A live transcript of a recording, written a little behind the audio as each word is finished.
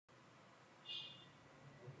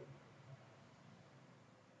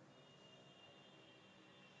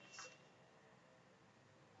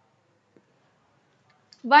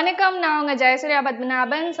வணக்கம், நான் உங்க ஜெயசூர்யா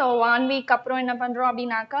பத்மநாபன். ஸோ 1 வீக் அப்புறம் என்ன பண்றோம்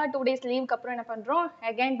அப்படின்னாக்கா 2 days லீவுக்கு அப்புறம் என்ன பண்றோம்,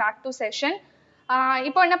 அகைன் பேக் டு செஷன்.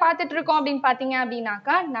 இப்போ என்ன பார்த்துட்டு இருக்கோம் அப்படின்னு பார்த்தீங்க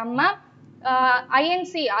அப்படின்னாக்கா நம்ம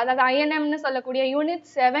ஐஎன்சி, அதாவது ஐஎன்எம்னு சொல்லக்கூடிய யூனிட்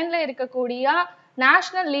 7ல இருக்கக்கூடிய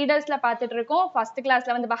நேஷனல் லீடர்ஸ்ல பார்த்துட்டு இருக்கோம். ஃபர்ஸ்ட்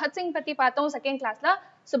கிளாஸ்ல வந்து பகத்சிங் பத்தி பார்த்தோம், செகண்ட் கிளாஸ்ல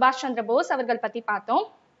சுபாஷ் சந்திர போஸ் அவர்கள் பத்தி பார்த்தோம்.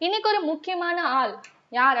 இன்னைக்கு ஒரு முக்கியமான ஆள்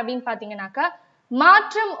யார் அப்படின்னு பார்த்தீங்கன்னாக்கா,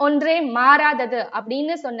 மாற்றம் ஒன்றே மாறாதது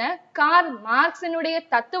அப்படின்னு சொன்ன கார்ல் மார்க்ஸினுடைய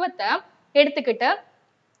தத்துவத்தை எடுத்துக்கிட்டு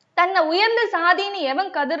தன்னை உயர்ந்த சாதின்னு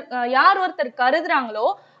யார் ஒருத்தர் கருதுறாங்களோ,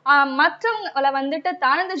 மற்றவங்களை வந்துட்டு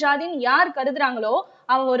தாழ்ந்த ஜாதின்னு யார் கருதுறாங்களோ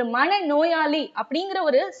அவங்க ஒரு மன நோயாளி அப்படிங்கிற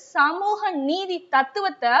ஒரு சமூக நீதி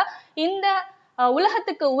தத்துவத்தை இந்த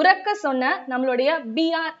உலகத்துக்கு உறக்க சொன்ன நம்மளுடைய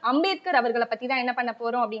B.R. அம்பேத்கர் அவர்களை பத்தி தான் என்ன பண்ண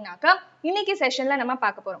போறோம் அப்படின்னாக்கா இன்னைக்கு செஷன்ல நம்ம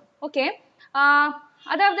பார்க்க போறோம். ஓகே,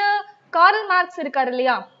 அதாவது கார்ல் மார்க்ஸ் இருக்காரு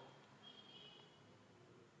இல்லையா,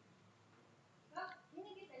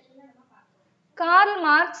 கார்ல்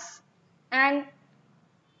மார்க்ஸ் அண்ட்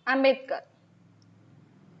அம்பேத்கர்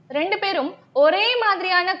ரெண்டு பேரும் ஒரே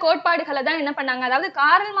மாதிரியான கோட்பாடுகளை தான் என்ன பண்ணாங்க. அதாவது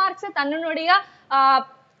கார்ல் மார்க்ஸ் தன்னுடைய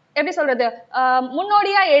எப்படி சொல்றது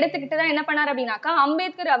முன்னோடியா எடுத்துக்கிட்டு தான் என்ன பண்ணாரு அப்படின்னாக்கா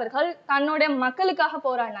அம்பேத்கர் அவர்கள் தன்னோட மக்களுக்காக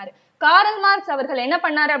போராடினாரு. கார்ல் மார்க்ஸ் அவர்கள் என்ன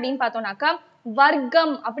பண்ணாரு அப்படின்னு பார்த்தோம்னாக்கா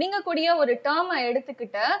வர்க்கம் அப்படிங்கக்கூடிய ஒரு டேர்மை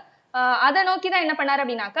எடுத்துக்கிட்டு அதை நோக்கிதான் என்ன பண்ணாரு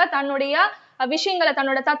அப்படின்னாக்கா தன்னுடைய விஷயங்களை,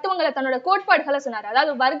 தன்னோட தத்துவங்களை, தன்னோட கோட்பாடுகளை சொன்னாரு.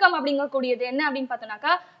 அதாவது வர்க்கம் அப்படிங்கக்கூடியது என்ன அப்படின்னு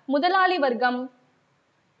பார்த்தோம்னாக்கா முதலாளி வர்க்கம்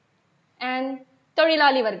அண்ட்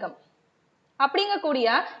தொழிலாளி வர்க்கம் அப்படிங்கக்கூடிய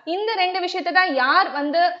இந்த ரெண்டு விஷயத்தை தான் யார்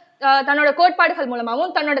வந்து தன்னோட கோட்பாடுகள்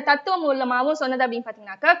மூலமாகவும் தன்னோட தத்துவம் மூலமாகவும் சொன்னது அப்படின்னு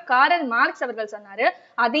பாத்தீங்கன்னாக்கா கார்ல் மார்க்ஸ் அவர்கள் சொன்னாரு.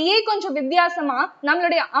 அதையே கொஞ்சம் வித்தியாசமா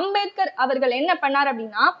நம்மளுடைய அம்பேத்கர் அவர்கள் என்ன பண்ணாரு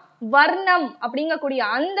அப்படின்னா வர்ணம் அப்படிங்கக்கூடிய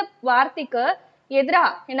அந்த வார்த்தைக்கு எதிரா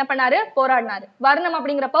என்ன பண்ணாரு, போராடினாரு. வர்ணம்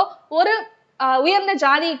அப்படிங்கிறப்போ ஒரு உயர்ந்த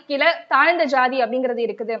ஜாதி கீழே தாழ்ந்த ஜாதி அப்படிங்கிறது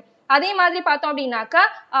இருக்குது. அதே மாதிரி பார்த்தோம் அப்படின்னாக்கா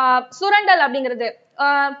சுரண்டல் அப்படிங்கிறது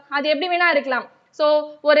அது எப்படி வேணா இருக்கலாம். சோ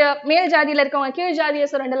ஒரு மேல் ஜாதியில இருக்கவங்க கீழ் ஜாதியை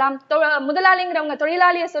சுரண்டலாம், முதலாளிங்கிறவங்க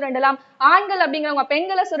தொழிலாளியை சுரண்டலாம், ஆண்கள் அப்படிங்கிறவங்க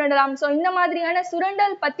பெண்களை சுரண்டலாம். சோ இந்த மாதிரியான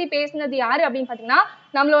சுரண்டல் பத்தி பேசினது யாரு அப்படின்னு பாத்தீங்கன்னா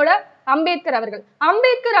நம்மளோட அம்பேத்கர் அவர்கள்.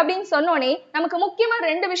 அம்பேத்கர் அப்படின்னு சொன்னோடனே நமக்கு முக்கியமா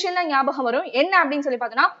ரெண்டு விஷயம் தான் ஞாபகம் வரும். என்ன அப்படின்னு சொல்லி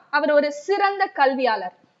பார்த்தோம்னா அவர் ஒரு சிறந்த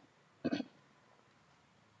கல்வியாளர்.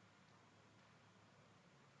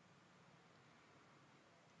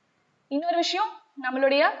 இன்னொரு விஷயம்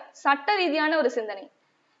நம்மளுடைய சட்ட ரீதியான ஒரு சிந்தனை.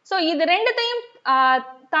 சோ இது ரெண்டுத்தையும்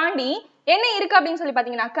தாண்டி என்ன இருக்கு அப்படின்னு சொல்லி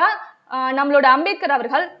பாத்தீங்கன்னாக்கா நம்மளோட அம்பேத்கர்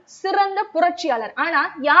அவர்கள் சிறந்த புரட்சியாளர். ஆனா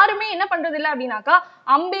யாருமே என்ன பண்றது இல்லை அப்படின்னாக்கா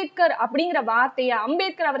அம்பேத்கர் அப்படிங்கிற வார்த்தைய,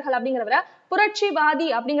 அம்பேத்கர் அவர்கள் அப்படிங்கிறவரை புரட்சிவாதி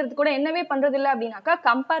அப்படிங்கிறது கூட என்னவே பண்றது இல்லை அப்படின்னாக்கா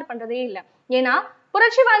கம்பேர் பண்றதே இல்லை. ஏன்னா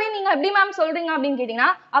புரட்சிவாதி நீங்க எப்படி மேம் சொல்றீங்க அப்படின்னு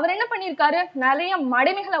கேட்டீங்கன்னா அவர் என்ன பண்ணிருக்காரு, நிறைய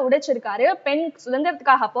மடைமைகளை உடைச்சிருக்காரு, பெண்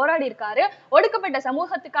சுதந்திரத்துக்காக போராடி இருக்காரு, ஒடுக்கப்பட்ட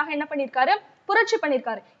சமூகத்துக்காக என்ன பண்ணிருக்காரு, புரட்சி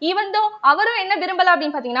பண்ணிருக்காரு. ஈவன்தோ அவரும் என்ன விரும்பல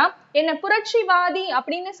அப்படின்னு பாத்தீங்கன்னா என்ன புரட்சிவாதி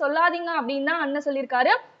அப்படின்னு சொல்லாதீங்க அப்படின்னு தான் அண்ணன்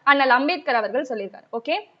சொல்லியிருக்காரு, அண்ணல் அம்பேத்கர் அவர்கள் சொல்லியிருக்காரு.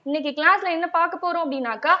 ஓகே, இன்னைக்கு கிளாஸ்ல என்ன பார்க்க போறோம்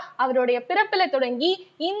அப்படின்னாக்கா அவருடைய பிறப்பில தொடங்கி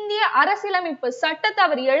இந்திய அரசியலமைப்பு சட்டத்தை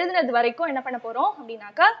அவர் எழுதினது வரைக்கும் என்ன பண்ண போறோம்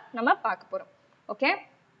அப்படின்னாக்கா நம்ம பார்க்க போறோம். ஓகே,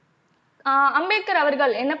 அம்பேத்கர்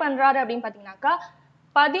அவர்கள் என்ன பண்றாரு அப்படின்னு பாத்தீங்கன்னாக்கா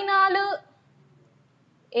 14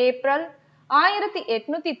 ஏப்ரல்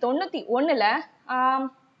 1891ல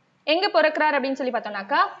எங்க பிறக்கிறார் அப்படின்னு சொல்லி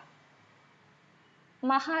பார்த்தோம்னாக்கா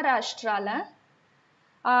மகாராஷ்டிரால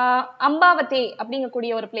அம்பாவதி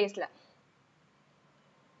அப்படிங்கக்கூடிய ஒரு பிளேஸ்ல,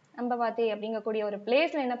 அம்பாவதி அப்படிங்கக்கூடிய ஒரு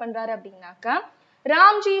பிளேஸ்ல என்ன பண்றாரு அப்படின்னாக்கா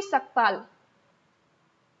ராம்ஜி சக்பால்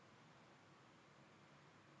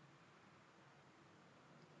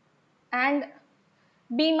அண்ட்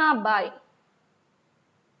பீமா பாய்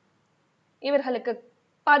இவர்களுக்கு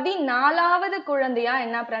 14வது குழந்தையா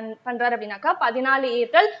என்ன பண்றாரு அப்படின்னாக்கா 14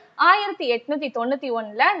 ஏப்ரல்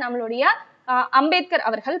 1891ல நம்மளுடைய அம்பேத்கர்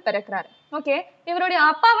அவர்கள் பிறக்கிறார். ஓகே, இவருடைய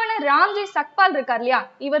அப்பாவான ராம்ஜி சக்பால் இருக்கார் இல்லையா,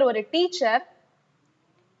 இவர் ஒரு டீச்சர்.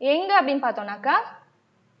 எங்க அப்படின்னு பார்த்தோம்னாக்கா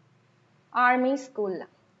ஆர்மி ஸ்கூல்ல.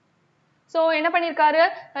 சோ என்ன பண்ணிருக்காரு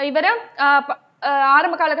இவரு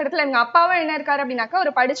ஆரம்ப காலகட்டத்துல எங்க அப்பாவும் என்ன இருக்காரு அப்படின்னாக்கா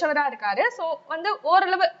ஒரு படிச்சவரா இருக்காரு. சோ வந்து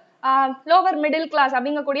ஓரளவு லோவர் மிடில் கிளாஸ்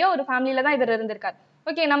அப்படிங்கக்கூடிய ஒரு ஃபேமிலியில தான் இவர் இருந்திருக்காரு.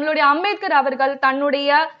 ஓகே, நம்மளுடைய அம்பேத்கர் அவர்கள் தன்னுடைய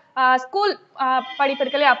ஸ்கூல் படிப்பு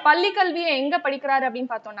இருக்கு இல்லையா, பள்ளி கல்வியை எங்க படிக்கிறாரு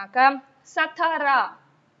அப்படின்னு பார்த்தோம்னாக்கா சத்தாரா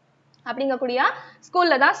அப்படிங்கக்கூடிய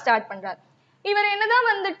ஸ்கூல்ல தான் ஸ்டார்ட் பண்றாரு. இவர் என்னதான்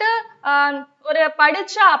வந்துட்டு ஒரு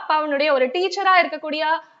படிச்ச அப்பாவினுடைய ஒரு டீச்சரா இருக்கக்கூடிய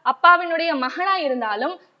அப்பாவினுடைய மகனா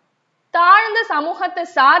இருந்தாலும் தாழ்ந்த சமூகத்தை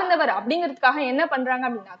சார்ந்தவர் அப்படிங்கிறதுக்காக என்ன பண்றாங்க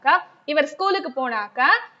அப்படின்னாக்கா இவர் ஸ்கூலுக்கு போனாக்க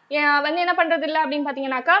வந்து என்ன பண்றது இல்ல அப்படின்னு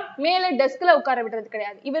பாத்தீங்கன்னாக்கா மேல டெஸ்க்ல உட்கார விடுறது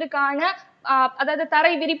கிடையாது. இவருக்கான அதாவது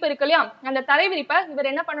தரை விரிப்பு இருக்கு இல்லையா, அந்த தரை விரிப்பை இவர்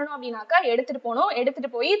என்ன பண்ணணும் அப்படின்னாக்கா எடுத்துட்டு போகணும். எடுத்துட்டு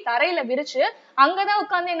போய் தரையில விரிச்சு அங்கதான்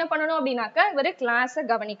உட்கார்ந்து என்ன பண்ணணும் அப்படின்னாக்கா இவரு கிளாஸ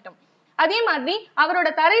கவனிக்கணும். அதே மாதிரி அவரோட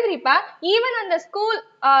தரை விரிப்பை ஈவன் அந்த ஸ்கூல்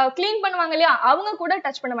கிளீன் பண்ணுவாங்க இல்லையா, அவங்க கூட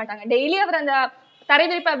டச் பண்ண மாட்டாங்க. டெய்லி அவர் அந்த தரை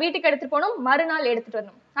விரிப்பை வீட்டுக்கு எடுத்துட்டு போகணும், மறுநாள் எடுத்துட்டு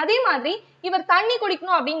வரணும். அதே மாதிரி இவர் தண்ணி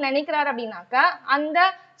குடிக்கணும் அப்படின்னு நினைக்கிறாரு அப்படின்னாக்கா அந்த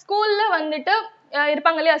ஸ்கூல்ல வந்துட்டு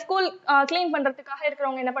இருப்பாங்க இல்லையா, ஸ்கூல் கிளீன் பண்றதுக்காக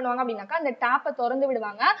இருக்கிறவங்க என்ன பண்ணுவாங்க அப்படின்னாக்கா அந்த டேப்பை திறந்து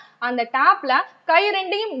விடுவாங்க. அந்த டேப்ல கை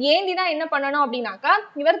ரெண்டையும் ஏந்திதான் என்ன பண்ணணும் அப்படின்னாக்கா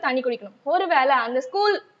இவர் தண்ணி குடிக்கணும். ஒருவேளை அந்த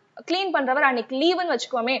ஸ்கூல் கிளீன் பண்றவர் அன்னைக்கு லீவுன்னு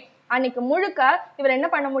வச்சுக்கோமே, அன்னைக்கு முழுக்க இவர் என்ன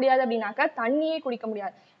பண்ண முடியாது அப்படின்னாக்கா தண்ணியே குடிக்க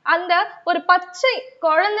முடியாது. அந்த ஒரு பச்சை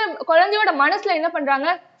குழந்தையோட மனசுல என்ன பண்றாங்க,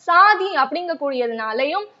 சாதி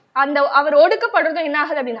அப்படிங்கக்கூடியதுனாலையும் அந்த அவர் ஒடுக்கப்படுறதும் என்ன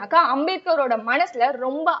ஆகுது அப்படின்னாக்கா அம்பேத்கரோட மனசுல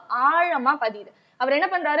ரொம்ப ஆழமா பதியுது. அவர் என்ன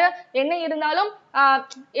பண்றாரு, என்ன இருந்தாலும்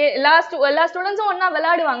எல்லா ஸ்டூடெண்ட்ஸும் ஒன்னா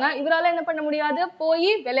விளையாடுவாங்க, இவரால என்ன பண்ண முடியாது,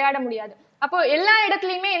 போய் விளையாட முடியாது. அப்போ எல்லா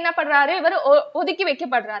இடத்துலயுமே என்ன பண்றாரு, இவர் ஒதுக்கி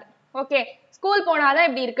வைக்கப்படுறாரு. ஓகே, ஸ்கூல் போனாதான்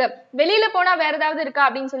இப்படி இருக்கு, வெளியில போனா வேற ஏதாவது இருக்கா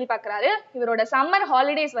அப்படின்னு சொல்லி பாக்குறாரு. இவரோட சம்மர்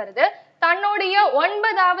ஹாலிடேஸ் வருது. தன்னுடைய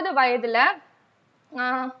 9வது வயதுல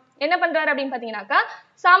என்ன பண்றாரு அப்படின்னு பாத்தீங்கன்னாக்கா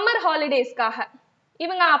சம்மர் ஹாலிடேஸ்க்காக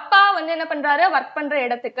இவங்க அப்பா வந்து என்ன பண்றாரு, ஒர்க் பண்ற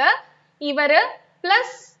இடத்துக்கு இவரு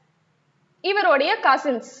பிளஸ் இவருடைய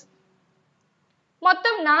கசின்ஸ்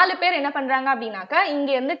மொத்தம் 4 பேர் என்ன பண்றாங்க அப்படின்னாக்கா இங்க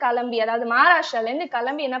இருந்து கிளம்பி, அதாவது மகாராஷ்டிரால இருந்து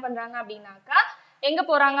கிளம்பி என்ன பண்றாங்க அப்படின்னாக்கா எங்க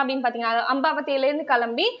போறாங்க அப்படின்னு பாத்தீங்கன்னா அம்பாவதியில இருந்து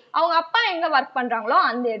கிளம்பி அவங்க அப்பா எங்க ஒர்க் பண்றாங்களோ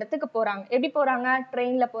அந்த இடத்துக்கு போறாங்க. எப்படி போறாங்க,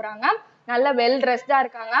 ட்ரெயின்ல போறாங்க. நல்ல வெல் ட்ரெஸ்டா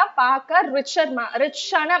இருக்காங்க, பார்க்க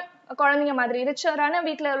ரிச்சான குழந்தைங்க மாதிரி, ரிச்சரான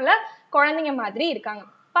வீட்டுல உள்ள குழந்தைங்க மாதிரி இருக்காங்க.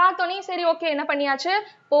 பார்த்தோன்னே சரி ஓகே என்ன பண்ணியாச்சு,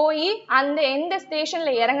 போய் அந்த எந்த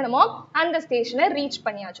ஸ்டேஷன்ல இறங்கணுமோ அந்த ஸ்டேஷனை ரீச்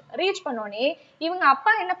பண்ணியாச்சு. ரீச் பண்ணோடனே இவங்க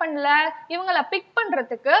அப்பா என்ன பண்ணல, இவங்களை பிக்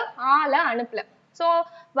பண்றதுக்கு ஆளை அனுப்பல. சோ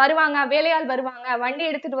வருவாங்க, வேலையாள் வருவாங்க, வண்டி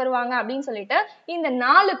எடுத்துட்டு வருவாங்க அப்படின்னு சொல்லிட்டு இந்த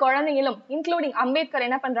 4 குழந்தைங்களும் இன்க்ளூடிங் அம்பேத்கர்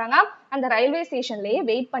என்ன பண்றாங்க, அந்த ரயில்வே ஸ்டேஷன்லயே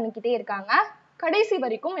வெயிட் பண்ணிக்கிட்டே இருக்காங்க. கடைசி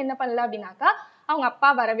வரைக்கும் என்ன பண்ணல அப்படின்னாக்கா அவங்க அப்பா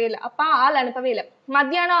வரவே இல்லை, அப்பா ஆள் அனுப்பவே இல்லை.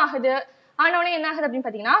 மத்தியானம் ஆகுது, ஆனோடனே என்ன ஆகுது அப்படின்னு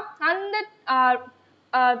பாத்தீங்கன்னா அந்த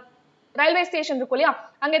ரயில்வே ஸ்டேஷன் இருக்கும் இல்லையா,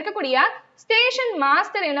 அங்க இருக்கக்கூடிய ஸ்டேஷன்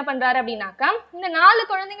மாஸ்டர் என்ன பண்றாரு அப்படின்னாக்கா இந்த 4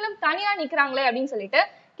 குழந்தைங்களும் தனியா நிக்கிறாங்களே அப்படின்னு சொல்லிட்டு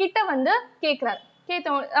கிட்ட வந்து கேக்குறாரு.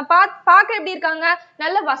 பார்க்க எப்படி இருக்காங்க,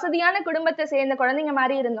 நல்ல வசதியான குடும்பத்தை சேர்ந்த குழந்தைங்க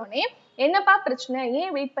மாதிரி இருந்தோடனே என்னப்பா பிரச்சனை,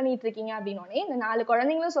 ஏன் வெயிட் பண்ணிட்டு இருக்கீங்க அப்படின்னோடனே இந்த 4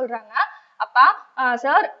 குழந்தைங்களும் சொல்றாங்க, அப்பா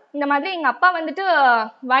சார் இந்த மாதிரி எங்க அப்பா வந்துட்டு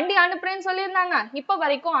வண்டி அனுப்புறேன்னு சொல்லியிருந்தாங்க, இப்ப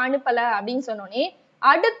வரைக்கும் அனுப்பல அப்படின்னு சொன்னோடனே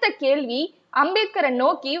அடுத்த கேள்வி அம்பேத்கரை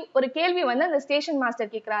நோக்கி ஒரு கேள்வி வந்து அந்த ஸ்டேஷன்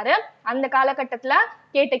மாஸ்டர் கேட்கிறாரு. அந்த காலகட்டத்துல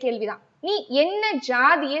கேட்ட கேள்விதான், நீ என்ன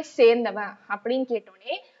ஜாதியை சேர்ந்தவன் அப்படின்னு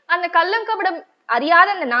கேட்டோடனே அந்த கள்ளங்கபடம் அறியாத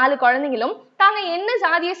அந்த 4 குழந்தைங்களும் தாங்க என்ன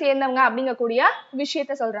ஜாதியை சேர்ந்தவங்க அப்படிங்கக்கூடிய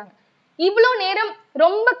விஷயத்த சொல்றாங்க. இவ்வளவு நேரம்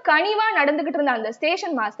ரொம்ப கனிவா நடந்துகிட்டு இருந்த அந்த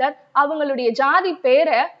ஸ்டேஷன் மாஸ்டர் அவங்களுடைய ஜாதி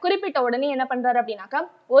பேரை குறிப்பிட்ட உடனே என்ன பண்றாரு அப்படின்னாக்கா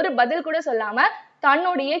ஒரு பதில் கூட சொல்லாம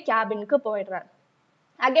தன்னுடைய கேபினுக்கு போயிடுறாரு.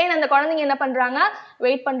 அகைன் அந்த குழந்தைங்க என்ன பண்றாங்க,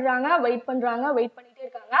 வெயிட் பண்ணிட்டே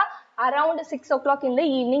இருக்காங்க. Around 6 o'clock in the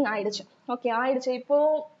evening ஆயிடுச்சு. ஓகே ஆயிடுச்சு. இப்போ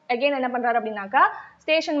அகைன் என்ன பண்றாரு அப்படின்னாக்கா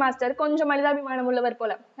ஸ்டேஷன் மாஸ்டர் கொஞ்சம் மனிதாபிமானம் உள்ளவர்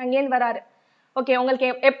போல அங்கேருந்து வராரு. ஓகே உங்களுக்கு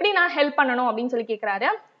எப்படி நான் ஹெல்ப் பண்ணணும் அப்படின்னு சொல்லி கேட்கிறாரு.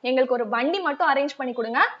 எங்களுக்கு ஒரு வண்டி மட்டும் அரேஞ்ச் பண்ணி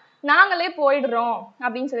கொடுங்க, நாங்களே போயிடுறோம்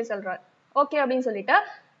அப்படின்னு சொல்றாரு. ஓகே அப்படின்னு சொல்லிட்டு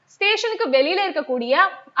ஸ்டேஷனுக்கு வெளியில இருக்கக்கூடிய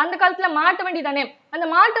அந்த காலத்துல மாட்டு வண்டி தானே, அந்த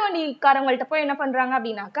மாட்டு வண்டிக்காரங்கள்ட்ட போய் என்ன பண்றாங்க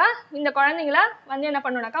அப்படின்னாக்கா இந்த குழந்தைங்களை வந்து என்ன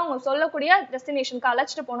பண்ணணும்னாக்கா அவங்க சொல்லக்கூடிய டெஸ்டினேஷனுக்கு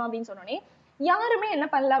அழைச்சிட்டு போனோம் அப்படின்னு சொன்னோன்னே யாருமே என்ன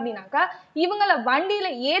பண்ணல அப்படின்னாக்கா இவங்களை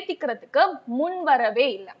வண்டியில ஏத்திக்கிறதுக்கு முன் வரவே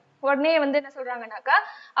இல்லை. உடனே வந்து என்ன சொல்றாங்கன்னாக்கா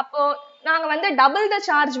அப்போ நாங்க வந்து டபுள் த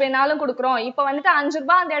சார்ஜ் வேணாலும் கொடுக்குறோம், இப்ப வந்துட்டு 5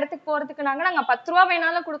 ரூபாய் அந்த இடத்துக்கு போறதுக்கு நாங்க 10 ரூபாய்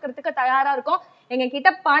வேணாலும் கொடுக்கறதுக்கு தயாரா இருக்கோம், எங்க கிட்ட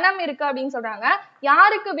பணம் இருக்கு அப்படின்னு சொல்றாங்க.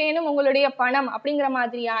 யாருக்கு வேணும் உங்களுடைய பணம் அப்படிங்கிற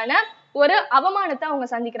மாதிரியான ஒரு அவமானத்தை அவங்க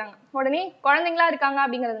சந்திக்கிறாங்க. உடனே குழந்தைங்களா இருக்காங்க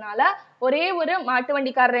அப்படிங்கிறதுனால ஒரே ஒரு மாட்டு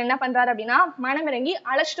வண்டிக்காரர் என்ன பண்றாரு அப்படின்னா மனமிறங்கி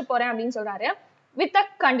அழைச்சிட்டு போறேன் அப்படின்னு சொல்றாரு. வித் அ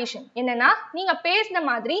கண்டிஷன் என்னன்னா நீங்க பேசின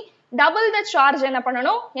மாதிரி டபுள் த சார்ஜ் என்ன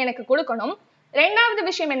பண்ணணும் எனக்கு கொடுக்கணும். ரெண்டாவது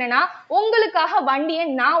விஷயம் என்னன்னா உங்களுக்காக வண்டியை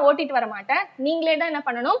நான் ஓட்டிட்டு வர மாட்டேன், நீங்களே தான் என்ன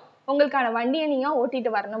பண்ணணும் உங்களுக்கான வண்டியை நீங்க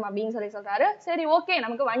ஓட்டிட்டு வரணும் அப்படின்னு சொல்றாரு. சரி ஓகே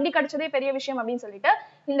நமக்கு வண்டி கிடைச்சதே பெரிய விஷயம் அப்படின்னு சொல்லிட்டு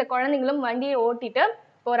இந்த குழந்தைங்களும் வண்டியை ஓட்டிட்டு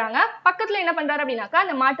போறாங்க. பக்கத்துல என்ன பண்றாரு அப்படின்னாக்கா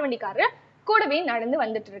அந்த மாட்டு வண்டிக்காரரு கூடவே நடந்து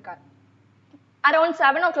வந்துட்டு இருக்காரு. அரௌண்ட்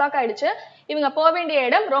 7 o'clock ஆயிடுச்சு. இவங்க போக வேண்டிய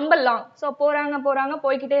இடம் ரொம்ப லாங். ஸோ போறாங்க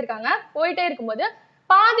போய்கிட்டே இருக்காங்க. போயிட்டே இருக்கும்போது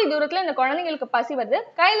பாதி தூரத்துல இந்த குழந்தைங்களுக்கு பசி வருது,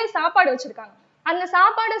 கையில சாப்பாடு வச்சிருக்காங்க. அந்த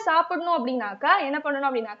சாப்பாடு சாப்பிடணும் அப்படின்னாக்கா என்ன பண்ணணும்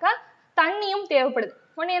அப்படின்னாக்கா தண்ணியும் தேவைப்படுது.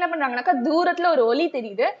 உடனே என்ன பண்றாங்கன்னாக்கா தூரத்துல ஒரு ஒலி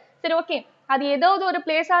தெரியுது. சரி ஓகே அது ஏதாவது ஒரு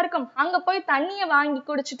பிளேஸா இருக்கும், அங்க போய் தண்ணியை வாங்கி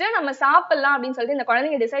குடிச்சிட்டு நம்ம சாப்பிடலாம் அப்படின்னு சொல்லிட்டு இந்த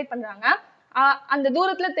குழந்தைங்க டிசைட் பண்றாங்க. அந்த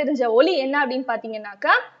தூரத்துல தெரிஞ்ச ஒலி என்ன அப்படின்னு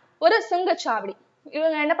பாத்தீங்கன்னாக்கா ஒரு சுங்கச்சாவடி.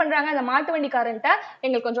 இவங்க என்ன பண்றாங்க, அந்த மாட்டு வண்டிக்காரன்ட்ட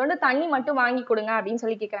எங்களுக்கு கொஞ்சோண்டு தண்ணி மட்டும் வாங்கி கொடுங்க அப்படின்னு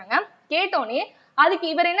சொல்லி கேக்குறாங்க. கேட்டோன்னே அதுக்கு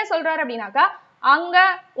இவர் என்ன சொல்றாரு அப்படின்னாக்கா, அங்க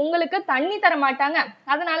உங்களுக்கு தண்ணி தர மாட்டாங்க,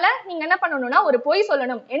 அதனால நீங்க என்ன பண்ணணும்னா ஒரு பொய்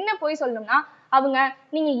சொல்லணும். என்ன பொய் சொல்லணும்னா, அவங்க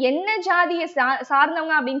நீங்க என்ன ஜாதியை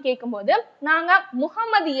சார்ந்தவங்க அப்படின்னு கேட்கும்போது நாங்க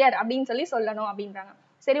முகமதியர் அப்படின்னு சொல்லி சொல்லணும் அப்படின்றாங்க.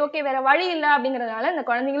 சரி ஓகே, வேற வழி இல்லை அப்படிங்கறதுனால இந்த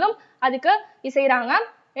குழந்தைங்களும் அதுக்கு இசைறாங்க.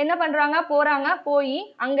 என்ன பண்றாங்க, போறாங்க. போய்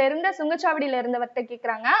அங்க இருந்த சுங்கச்சாவடியில இருந்தவர்கிட்ட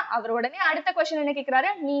கேக்குறாங்க. அவர் உடனே அடுத்த கொஸ்டின் என்ன கேக்குறாரு,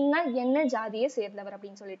 நீங்க என்ன ஜாதியை சேர்ந்தவர்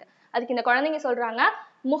அப்படின்னு சொல்லிட்டு. அதுக்கு இந்த குழந்தைங்க சொல்றாங்க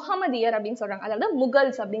முகமதியர் அப்படின்னு சொல்றாங்க, அதாவது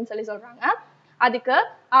முகல்ஸ் அப்படின்னு சொல்லி சொல்றாங்க. அதுக்கு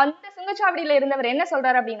அந்த சுங்கச்சாவடியில இருந்தவர் என்ன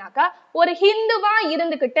சொல்றாரு அப்படின்னாக்கா, ஒரு ஹிந்துவா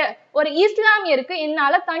இருந்துகிட்டு ஒரு இஸ்லாமியருக்கு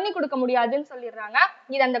என்னால தண்ணி கொடுக்க முடியாதுன்னு சொல்லிடுறாங்க.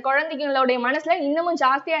 இது அந்த குழந்தைகளுடைய மனசுல இன்னமும்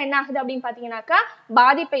ஜாஸ்தியா என்ன ஆகுது அப்படின்னு பாத்தீங்கன்னாக்கா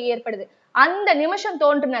பாதிப்பை ஏற்படுது. அந்த நிமிஷம்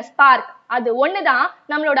தோன்றின ஸ்பார்க் அது ஒண்ணுதான்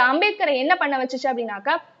நம்மளோட அம்பேத்கரை என்ன பண்ண வச்சுச்சு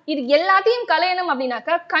அப்படின்னாக்கா, இது எல்லாத்தையும் கலையணும்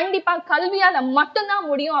அப்படின்னாக்கா கண்டிப்பா கல்வியால மட்டும்தான்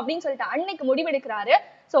முடியும் அப்படின்னு சொல்லிட்டு அன்னைக்கு முடிவெடுக்கிறாரு.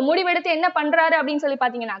 சோ முடிவெடுத்து என்ன பண்றாரு அப்படின்னு சொல்லி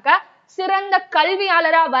பாத்தீங்கன்னாக்கா, சிறந்த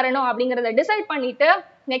கல்வியாளரா வரணும் அப்படிங்கறத டிசைட் பண்ணிட்டு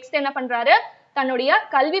நெக்ஸ்ட் என்ன பண்றாரு, தன்னுடைய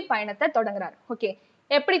கல்வி பயணத்தை தொடங்குறாரு. ஓகே,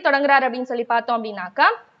 எப்படி தொடங்குறாரு அப்படின்னு சொல்லி பார்த்தோம் அப்படின்னாக்கா,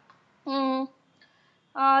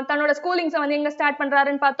 தன்னோட ஸ்கூலிங்ஸை வந்து எங்க ஸ்டார்ட்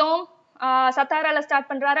பண்றாருன்னு பார்த்தோம், சத்தாரால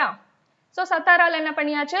ஸ்டார்ட் பண்றாரா. சோ சத்தாரால என்ன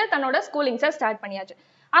பண்ணியாச்சு, தன்னோட ஸ்கூலிங்ஸை ஸ்டார்ட் பண்ணியாச்சு.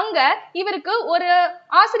 அங்க இவருக்கு ஒரு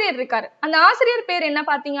ஆசிரியர் இருக்காரு. அந்த ஆசிரியர் பேர் என்ன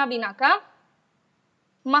பாத்தீங்க அப்படின்னாக்கா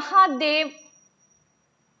மகாதேவ்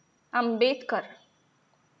அம்பேத்கர்.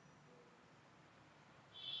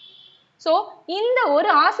 சோ இந்த ஒரு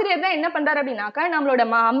ஆசிரியர் தான் என்ன பண்றாரு அப்படின்னாக்கா நம்மளோட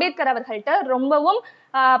அம்பேத்கர் அவர்கள்ட்ட ரொம்பவும்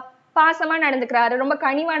பாசமா நடந்துக்கிறாரு, ரொம்ப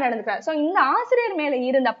கனிவா நடந்துக்கிறாரு. சோ இந்த ஆசிரியர் மேல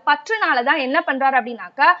இருந்த பற்றுனாலதான் என்ன பண்றாரு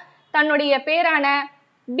அப்படின்னாக்கா தன்னுடைய பேரான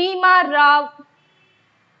பீமாராவ்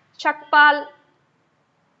சக்பால்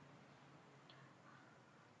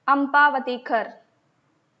அம்பாவதேகர்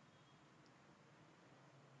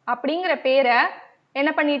அப்படிங்கிற பேரை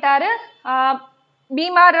என்ன பண்ணிட்டாரு,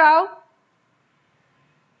 பீமாராவ்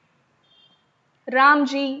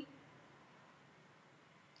ராம்ஜி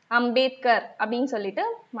அம்பேத்கர் அப்படின்னு சொல்லிட்டு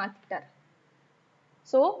மாத்திட்டார்.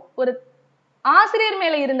 சோ ஒரு ஆசிரியர்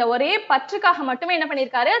மேல இருந்த ஒரே பற்றுக்காக மட்டுமே என்ன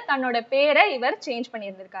பண்ணிருக்காரு, தன்னோட பேரை இவர் சேஞ்ச்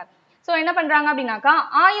பண்ணியிருந்திருக்காரு. சோ என்ன பண்றாங்க அப்படின்னாக்கா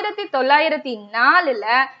 1904ல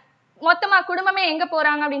மொத்தமா குடும்பமே எங்க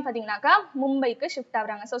போறாங்க அப்படின்னு பாத்தீங்கன்னாக்கா மும்பைக்கு ஷிஃப்ட்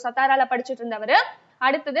ஆகுறாங்க. சோ சத்தாரால படிச்சுட்டு இருந்தவர்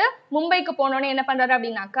அடுத்தது மும்பைக்கு போனோன்னு என்ன பண்றாரு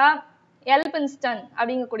அப்படின்னாக்கா எல்பின்ஸ்டன்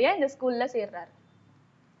அப்படிங்கக்கூடிய இந்த ஸ்கூல்ல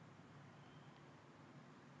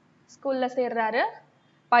சேர்றாரு,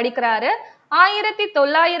 படிக்கிறாரு.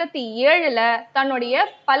 1907ல தன்னுடைய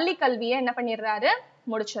பள்ளி கல்வியை என்ன பண்ணிடுறாரு,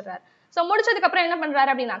 முடிச்சிடுறாரு. சோ முடிச்சதுக்கு அப்புறம் என்ன பண்றாரு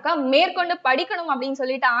அப்படின்னாக்கா மேற்கொண்டு படிக்கணும் அப்படின்னு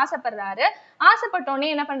சொல்லிட்டு ஆசைப்படுறாரு. ஆசைப்பட்டோன்னே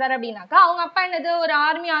என்ன பண்றாரு அப்படின்னாக்கா அவங்க அப்பா என்னது ஒரு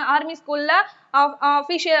ஆர்மி ஸ்கூல்ல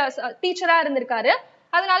டீச்சரா இருந்திருக்காரு.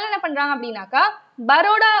 அதனால என்ன பண்றாங்க அப்படின்னாக்கா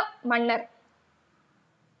பரோடா மன்னர்,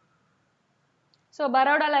 சோ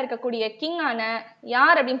பரோடால இருக்கக்கூடிய கிங்கான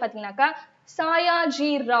யார் அப்படின்னு பாத்தீங்கன்னாக்கா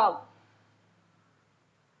சாயாஜி ராவ்.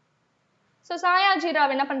 சோ சாயாஜி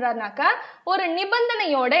ராவ் என்ன பண்றாருனாக்கா ஒரு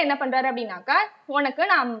நிபந்தனையோட என்ன பண்றாரு அப்படின்னாக்கா உனக்கு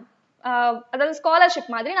நான் அதாவது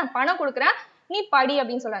ஸ்காலர்ஷிப் மாதிரி நான் பணம் கொடுக்குறேன், நீ படி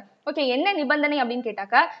அப்படின்னு சொல்றாரு. ஓகே, என்ன நிபந்தனை அப்படின்னு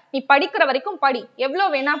கேட்டாக்கா நீ படிக்கிற வரைக்கும் படி,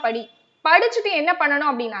 எவ்வளவு வேணா படி, படிச்சுட்டு என்ன பண்ணணும்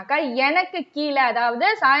அப்படின்னாக்கா எனக்கு கீழே அதாவது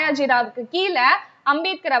சாயாஜி ராவுக்கு கீழே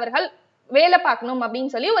அம்பேத்கர் அவர்கள் வேலை பார்க்கணும்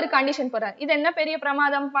அப்படின்னு சொல்லி ஒரு கண்டிஷன் போடுறாரு. இது என்ன பெரிய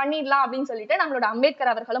பிரமாதம், பண்ணிடலாம் அப்படின்னு சொல்லிட்டு நம்மளோட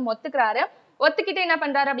அம்பேத்கர் அவர்களும் ஒத்துக்கிறாரு. ஒத்துக்கிட்டு என்ன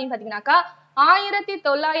பண்றாரு அப்படின்னு பாத்தீங்கன்னாக்கா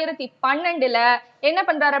 1912ல என்ன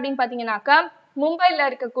பண்றாரு அப்படின்னு பாத்தீங்கன்னாக்கா மும்பைல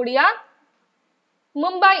இருக்கக்கூடிய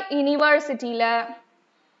மும்பை யூனிவர்சிட்டியில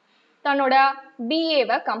தன்னோட BA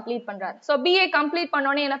கம்ப்ளீட் பண்றாரு. சோ BA கம்ப்ளீட்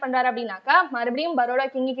பண்ணோன்னே என்ன பண்றாரு அப்படின்னாக்கா மறுபடியும் பரோடா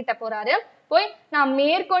கிங் கிட்ட போறாரு. போய் நான்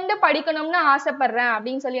மேற்கொண்டு படிக்கணும்னு ஆசைப்படுறேன்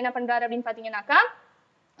அப்படின்னு சொல்லி என்ன பண்றாரு அப்படின்னு பாத்தீங்கன்னாக்கா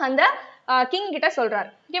அந்த கிங் கிட்ட சொல்றாரு.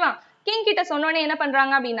 ஓகேவா, கிங் கிட்ட சொன்னோன்னே என்ன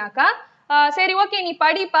பண்றாங்க அப்படின்னாக்கா சரி ஓகே நீ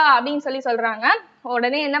படிப்பா அப்படின்னு சொல்லி சொல்றாங்க.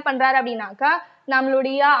 உடனே என்ன பண்றாரு அப்படின்னாக்கா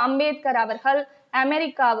நம்மளுடைய அம்பேத்கர் அவர்கள்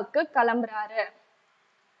அமெரிக்காவுக்கு கிளம்புறாரு.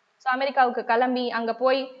 அமெரிக்காவுக்கு கிளம்பி அங்க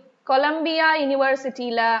போய் கொலம்பியா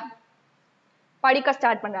யூனிவர்சிட்டியில படிக்க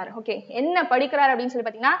ஸ்டார்ட் பண்றாரு. ஓகே, என்ன படிக்கிறாரு அப்படின்னு சொல்லி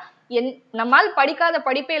பாத்தீங்கன்னா நம்மால் படிக்காத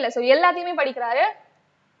படிப்பே இல்லை. சோ எல்லாத்தையுமே படிக்கிறாரு.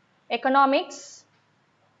 எக்கனாமிக்ஸ்,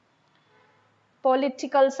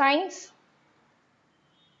 பொலிட்டிக்கல் சயின்ஸ்,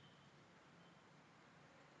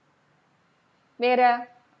 வேற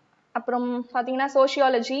அப்புறம் பாத்தீங்கன்னா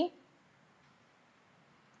சோசியாலஜி,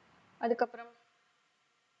 அதுக்கப்புறம்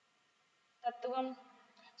தத்துவம்.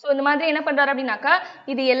 சோ இந்த மாதிரி என்ன பண்றாரு அப்படின்னாக்கா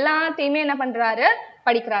இது எல்லாத்தையுமே என்ன பண்றாரு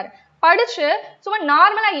படிக்கிறாரு. படிச்சு சும்மா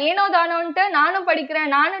நார்மலா ஏனோ தானோன்ட்டு நானும்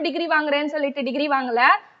படிக்கிறேன் நானும் டிகிரி வாங்குறேன்னு சொல்லிட்டு டிகிரி வாங்கல.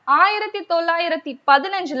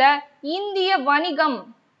 1915ல இந்திய வணிகம்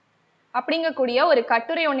அப்படிங்கக்கூடிய ஒரு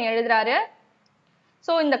கட்டுரை ஒண்ணு எழுதுறாரு.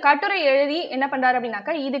 சோ இந்த கட்டுரை எழுதி என்ன பண்றாரு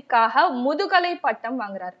அப்படின்னாக்கா இதுக்காக முதுகலை பட்டம்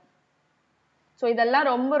வாங்குறாரு. சோ இதெல்லாம்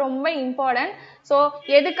ரொம்ப ரொம்ப இம்பார்ட்டன்ட். சோ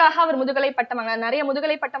எதுக்காக அவர் முதுகலை பட்டம் வாங்கினார்? நிறைய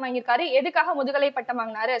முதுகலை பட்டம் வாங்கியிருக்காரு. எதுக்காக முதுகலை பட்டம்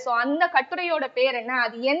வாங்கினாரு? சோ அந்த கட்டுரையோட பேர் என்ன,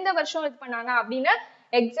 அது எந்த வருஷம் இது பண்ணாங்க அப்படின்னு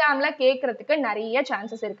எக்ஸாம்ல கேட்கறதுக்கு நிறைய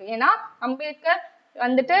சான்சஸ் இருக்கு. ஏன்னா அம்பேத்கர்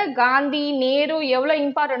வந்துட்டு காந்தி, நேரு எவ்வளவு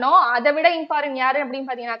இம்பார்ட்டனோ அதை விட இம்பார்ட்டன்ட் யாரு அப்படின்னு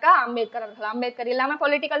பாத்தீங்கன்னாக்கா அம்பேத்கர் அவர்கள். அம்பேத்கர் இல்லாம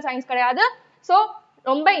பொலிட்டிக்கல் சயின்ஸ் கிடையாது. சோ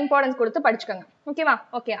ரொம்ப இம்பார்ட்டன்ஸ் கொடுத்து படிச்சுக்கோங்க. ஓகேவா?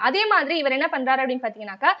 ஓகே. அதே மாதிரி இவர் என்ன பண்றாரு அப்படின்னு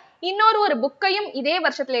பாத்தீங்கன்னாக்கா இன்னொரு புக்கையும் இதே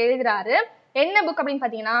வருஷத்துல எழுதுறாரு. என்ன புக் அப்படின்னு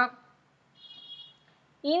பாத்தீங்கன்னா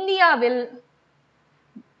இந்தியாவில்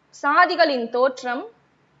சாதிகளின் தோற்றம்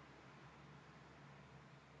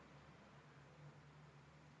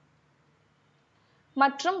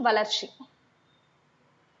மற்றும் வளர்ச்சி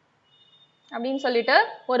அப்படின்னு சொல்லிட்டு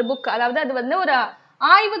ஒரு புக். அதாவது அது வந்து ஒரு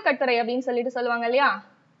ஆய்வு கட்டுரை அப்படின்னு சொல்லிட்டு சொல்லுவாங்க இல்லையா,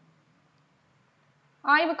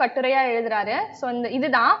 ஆய்வு கட்டுரையா எழுதுறாரு. சோ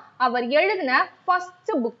இதுதான் அவர் எழுதின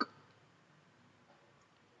ஃபர்ஸ்ட் புக்.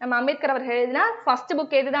 நம்ம அம்பேத்கர் அவர்கள் எழுதின ஃபர்ஸ்ட்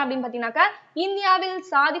புக் எதுதான் அப்படின்னு பாத்தீங்கன்னாக்கா இந்தியாவில்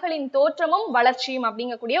சாதிகளின் தோற்றமும் வளர்ச்சியும்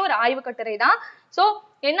அப்படிங்கக்கூடிய ஒரு ஆய்வு கட்டுரை தான். சோ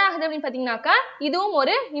என்ன ஆகுது அப்படின்னு பாத்தீங்கன்னாக்கா இதுவும்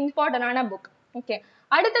ஒரு இம்பார்ட்டன்டான புக். ஓகே.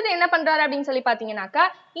 அடுத்தது என்ன பண்றாரு அப்படின்னு சொல்லி பாத்தீங்கன்னாக்கா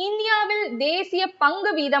இந்தியாவில் தேசிய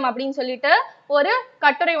பங்கு வீதம் அப்படின்னு சொல்லிட்டு ஒரு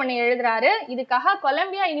கட்டுரை ஒண்ணு எழுதுறாரு. இதுக்காக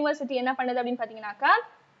கொலம்பியா யூனிவர்சிட்டி என்ன பண்ணுது அப்படின்னு பாத்தீங்கன்னாக்கா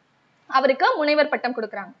அவருக்கு முனைவர் பட்டம்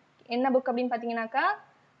கொடுக்குறாங்க. என்ன புக் அப்படின்னு பாத்தீங்கன்னாக்கா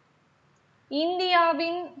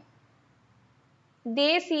இந்தியாவின்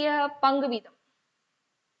தேசிய பங்கு வீதம்.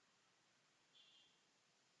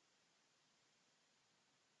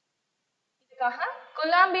 இதுக்காக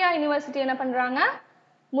கொலம்பியா யூனிவர்சிட்டி என்ன பண்றாங்க,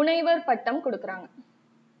 முனைவர் பட்டம் கொடுக்குறாங்க.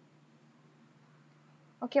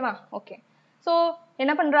 ஓகேவா? ஓகே. சோ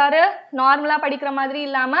என்ன பண்றாரு, நார்மலா படிக்கிற மாதிரி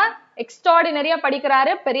இல்லாம எக்ஸ்ட்ராடினரியா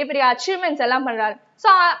படிக்கிறாரு. பெரிய பெரிய அச்சீவ்மெண்ட்ஸ் எல்லாம் பண்றாரு. சோ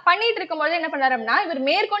பண்ணிட்டு இருக்கும்போது என்ன பண்றாரு அப்படின்னா இவர்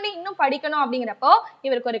மேற்கொண்டு இன்னும் படிக்கணும் அப்படிங்கிறப்போ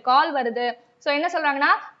இவருக்கு ஒரு கால் வருது. சோ என்ன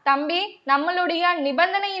சொல்றாங்கன்னா தம்பி நம்மளுடைய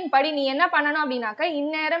நிபந்தனையின் படி நீ என்ன பண்ணணும் அப்படின்னாக்கா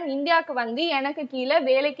இந்நேரம் இந்தியாவுக்கு வந்து எனக்கு கீழே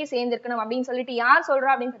வேலைக்கு சேர்ந்திருக்கணும் அப்படின்னு சொல்லிட்டு யார்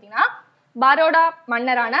சொல்றா அப்படின்னு பாத்தீங்கன்னா பரோடா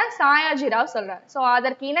மன்னரான சாயாஜிராவ் சொல்றாரு. சோ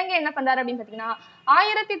அதற்கு இணங்க என்ன பண்றாரு அப்படின்னு பாத்தீங்கன்னா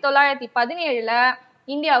 1917ல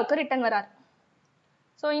இந்தியாவுக்கு ரிட்டர்ன் வராரு.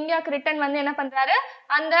 சோ இந்தியாவுக்கு ரிட்டர்ன் வந்து என்ன பண்றாரு,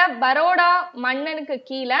 அந்த பரோடா மன்னனுக்கு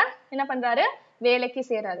கீழே என்ன பண்றாரு, வேலைக்கு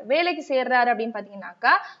சேர்றாரு. வேலைக்கு சேர்றாரு அப்படின்னு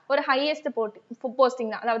பாத்தீங்கன்னாக்கா ஒரு ஹையஸ்ட்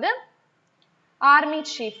போஸ்டிங் தான், அதாவது ஆர்மி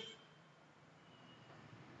சீஃப்.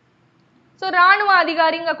 சோ ராணுவ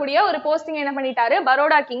அதிகாரிங்க கூடிய ஒரு போஸ்டிங் என்ன பண்ணிட்டாரு,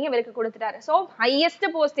 பரோடா கிங் இவருக்கு கொடுத்துட்டாரு. So highest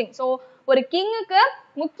posting. சோ ஒரு கிங்குக்கு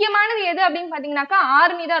முக்கியமானது எது அப்படின்னு பாத்தீங்கன்னாக்கா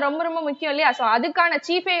ஆர்மி தான் ரொம்ப ரொம்ப முக்கியம் இல்லையா. சோ அதுக்கான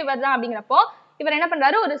சீஃபே இவர் தான். அப்படிங்கிறப்போ இவர் என்ன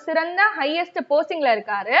பண்றாரு, ஒரு சிறந்த ஹையஸ்ட் போஸ்டிங்ல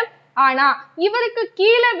இருக்காரு. ஆனா இவருக்கு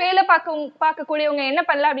கீழே வேலை பார்க்கக்கூடியவங்க என்ன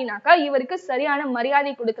பண்ணல அப்படின்னாக்கா இவருக்கு சரியான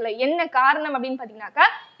மரியாதை கொடுக்கல. என்ன காரணம் அப்படின்னு பாத்தீங்கன்னாக்கா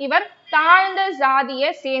இவர் தாழ்ந்த ஜாதியை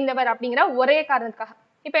சேர்ந்தவர் அப்படிங்கிற ஒரே காரணத்துக்காக.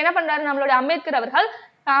 இப்ப என்ன பண்றாரு நம்மளோட அம்பேத்கர் அவர்கள்,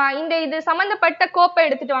 இது சம்பந்தப்பட்ட கோப்பை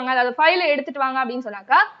எடுத்துட்டு வாங்க, அதாவது ஃபைல எடுத்துட்டு வாங்க அப்படின்னு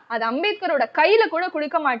சொன்னாக்கா அது அம்பேத்கரோட கையில கூட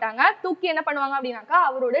கொடுக்க மாட்டாங்க. தூக்கி என்ன பண்ணுவாங்க அப்படின்னாக்கா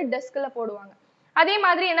அவரோட டெஸ்க்ல போடுவாங்க. அதே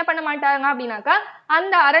மாதிரி என்ன பண்ண மாட்டாங்க அப்படின்னாக்கா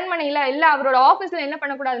அந்த அரண்மனையில இல்ல அவரோட ஆபீஸ்ல என்ன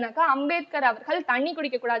பண்ணக்கூடாதுனாக்கா அம்பேத்கர் அவர்கள் தண்ணி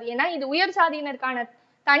குடிக்க கூடாது. ஏன்னா இது உயர் சாதியினருக்கான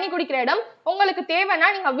தண்ணி குடிக்கிற இடம், உங்களுக்கு தேவைன்னா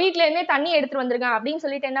நீங்க வீட்டுல இருந்தே தண்ணி எடுத்துட்டு வந்துருங்க அப்படின்னு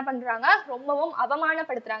சொல்லிட்டு என்ன பண்றாங்க, ரொம்பவும்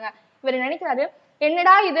அவமானப்படுத்துறாங்க. இவர் நினைக்கிறாரு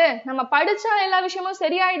என்னடா இது நம்ம படிச்சா எல்லா விஷயமும்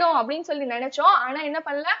சரியாயிடும் அப்படின்னு சொல்லி நினைச்சோம். ஆனா என்ன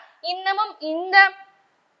பண்ணல, இன்னமும் இந்த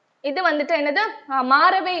இது வந்துட்டு என்னது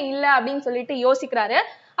மாறவே இல்லை அப்படின்னு சொல்லிட்டு யோசிக்கிறாரு.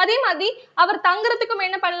 அதே மாதிரி அவர் தங்குறதுக்கும்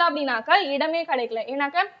என்ன பண்ணலாம் அப்படின்னாக்கா இடமே கிடைக்கல.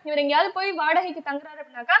 ஏன்னாக்கா இவர் எங்கேயாவது போய் வாடகைக்கு தங்குறாரு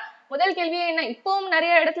அப்படின்னாக்கா முதல் கேள்வியே என்ன, இப்பவும்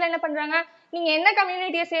நிறைய இடத்துல என்ன பண்றாங்க, நீங்க என்ன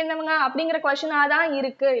கம்யூனிட்டியை சேர்ந்தவங்க அப்படிங்கிற கொஸ்டினா தான்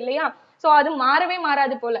இருக்கு இல்லையா. சோ அது மாறவே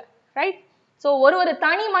மாறாது போல, ரைட். சோ ஒரு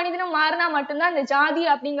தனி மனிதனும் மாறினா மட்டும்தான் இந்த ஜாதி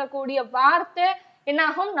அப்படிங்கக்கூடிய வார்த்தை என்ன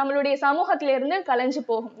ஆகும், நம்மளுடைய சமூகத்தில இருந்து கலைஞ்சு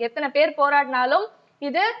போகும். எத்தனை பேர் போராடினாலும்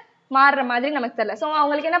இது மாறுற மாதிரி நமக்கு தெரியல. சோ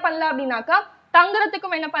அவங்களுக்கு என்ன பண்ணலாம் அப்படின்னாக்கா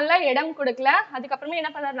தங்குறதுக்கும் என்ன பண்ணல, இடம் கொடுக்கல. அதுக்கப்புறமே என்ன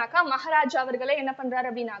பண்றாருனாக்கா மகாராஜா அவர்களே என்ன பண்றாரு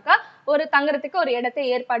அப்படின்னாக்கா ஒரு தங்குறதுக்கு ஒரு இடத்தை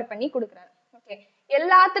ஏற்பாடு பண்ணி கொடுக்குறாரு. ஓகே.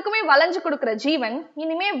 எல்லாத்துக்குமே வளைஞ்சு கொடுக்குற ஜீவன்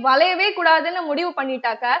இனிமே வளையவே கூடாதுன்னு முடிவு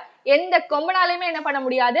பண்ணிட்டாக்க எந்த கொம்பனாலையுமே என்ன பண்ண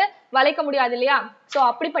முடியாது, வளைக்க முடியாது இல்லையா. சோ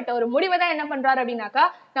அப்படிப்பட்ட ஒரு முடிவை தான் என்ன பண்றாரு அப்படின்னாக்கா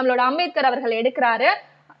நம்மளோட அம்பேத்கர் அவர்கள் எடுக்கிறாரு.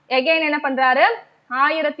 எகைன் என்ன பண்றாரு,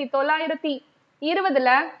 1920ல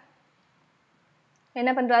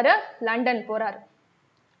என்ன பண்றாரு, லண்டன் போறாரு.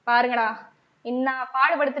 பாருங்கடா என்ன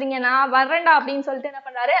பாடுபடுத்துறீங்க, நான் வர்றேன்டா அப்படின்னு சொல்லிட்டு என்ன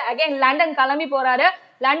பண்றாரு, அகைன் லண்டன் கிளம்பி போறாரு.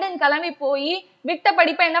 லண்டன் கிளம்பி போய் விட்ட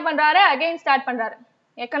படிப்பை என்ன பண்றாரு, அகைன் ஸ்டார்ட் பண்றாரு.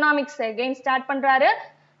 எக்கனாமிக்ஸ் again ஸ்டார்ட் பண்றாரு.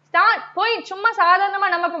 போய் சும்மா சாதாரணமா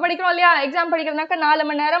நம்ம இப்ப படிக்கிறோம் இல்லையா, எக்ஸாம் படிக்கிறதுனாக்க 4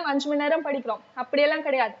 மணி நேரம் 5 மணி நேரம் படிக்கிறோம், அப்படியெல்லாம்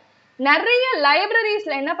கிடையாது. நிறைய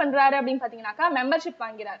லைப்ரரிஸ்ல என்ன பண்றாரு அப்படின்னு பாத்தீங்கன்னாக்கா மெம்பர்ஷிப்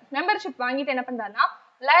வாங்கிறாரு. மெம்பர்ஷிப் வாங்கிட்டு என்ன பண்றாருன்னா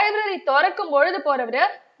லைப்ரரி திறக்கும் பொழுது போறவரு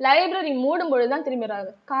லைப்ரரி மூடும் பொழுதுதான்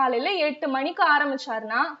திரும்பிடுறாரு. காலையில 8 மணிக்கு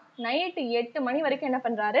ஆரம்பிச்சாருன்னா நைட்டு 8 மணி வரைக்கும் என்ன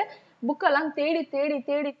பண்றாரு, புக்கெல்லாம் தேடி தேடி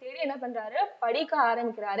தேடி தேடி என்ன பண்றாரு, படிக்க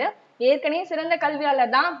ஆரம்பிக்கிறாரு. ஏற்கனவே சிறந்த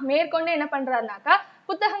கல்வியாளர் தான், மேற்கொண்டு என்ன பண்றாருனாக்கா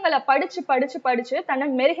புத்தகங்களை படிச்சு படிச்சு படிச்சு தன்னை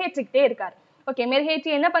மெருகேற்றிக்கிட்டே இருக்காரு. ஓகே, மெருகேற்றி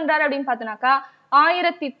என்ன பண்றாரு அப்படின்னு பார்த்தோம்னாக்கா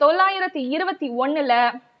 1921ல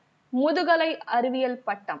முதுகலை அறிவியல்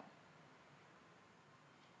பட்டம்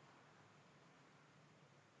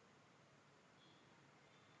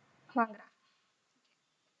வாங்குறாரு.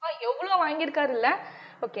 எவ்வளவு வாங்கியிருக்காரு இல்ல.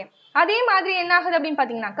 ஓகே, அதே மாதிரி என்ன ஆகுது அப்படின்னு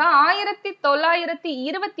பாத்தீங்கன்னாக்கா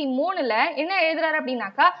 1923ல என்ன எழுதுறாரு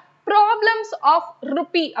அப்படின்னாக்கா ப்ராப்ளம்ஸ் ஆஃப்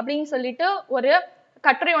ருபி அப்படின்னு சொல்லிட்டு ஒரு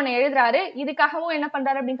கட்டுரை ஒண்ணு எழுதுறாரு. இதுக்காகவும் என்ன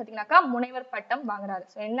பண்றாரு அப்படின்னு பாத்தீங்கன்னாக்கா முனைவர் பட்டம் வாங்குறாரு.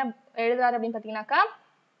 என்ன எழுதுறாரு அப்படின்னு பாத்தீங்கன்னாக்கா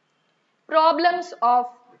ப்ராப்ளம்ஸ்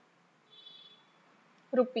ஆஃப்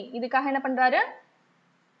ருபி, இதுக்காக என்ன பண்றாரு,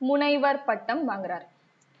 முனைவர் பட்டம் வாங்குறாரு.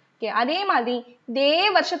 ஓகே, அதே மாதிரி இதே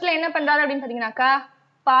வருஷத்துல என்ன பண்றாரு அப்படின்னு பாத்தீங்கன்னாக்கா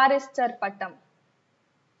பாரிஸ்டர் பட்டம்.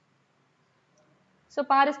 சோ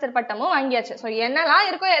பாரிஸ்டர் பட்டமும் வாங்கியாச்சு. சோ என்னெல்லாம்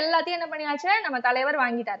இருக்கோ எல்லாத்தையும் என்ன பண்ணியாச்சு, நம்ம தலைவர்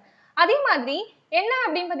வாங்கிட்டார். அதே மாதிரி என்ன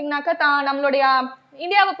அப்படின்னு பாத்தீங்கன்னாக்கா நம்மளுடைய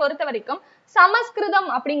இந்தியாவை பொறுத்த வரைக்கும் சமஸ்கிருதம்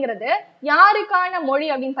அப்படிங்கிறது யாருக்கான மொழி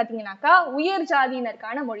அப்படின்னு பாத்தீங்கன்னாக்கா உயர்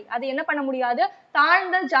ஜாதியினருக்கான மொழி. அது என்ன பண்ண முடியாது,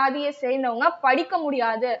 தாழ்ந்த ஜாதியை சேர்ந்தவங்க படிக்க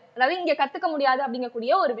முடியாது, அதாவது இங்க கத்துக்க முடியாது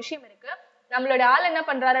அப்படிங்கக்கூடிய ஒரு விஷயம் இருக்கு. நம்மளோட ஆள் என்ன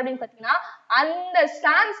பண்றாரு அப்படின்னு பாத்தீங்கன்னா அந்த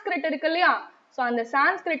சான்ஸ்கிரிட் இருக்கு இல்லையா, சோ அந்த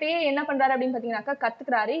சான்ஸ்கிரிட்டையே என்ன பண்றாரு அப்படின்னு பாத்தீங்கன்னாக்கா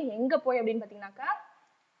கத்துக்கிறாரு. எங்க போய் அப்படின்னு பாத்தீங்கன்னாக்கா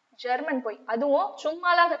ஜெர்மன் போய். அதுவும்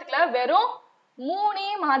சும்மாலாம் கத்துக்கல, வெறும் 3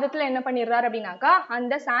 மாதத்துல என்ன பண்ணிடுறாரு அப்படின்னாக்கா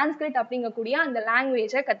அந்த சான்ஸ்கிரிட் அப்படிங்கக்கூடிய அந்த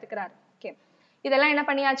லாங்குவேஜை கத்துக்கிறாரு. ஓகே, இதெல்லாம் என்ன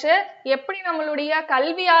பண்ணியாச்சு, எப்படி நம்மளுடைய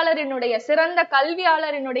கல்வியாளரினுடைய சிறந்த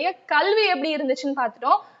கல்வியாளரினுடைய கல்வி எப்படி இருந்துச்சுன்னு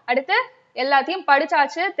பார்த்துட்டோம். அடுத்து எல்லாத்தையும்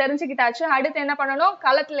படிச்சாச்சு, தெரிஞ்சுக்கிட்டாச்சு. அடுத்து என்ன பண்ணணும்,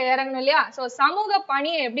 களத்துல இறங்கணும் இல்லையா. சோ சமூக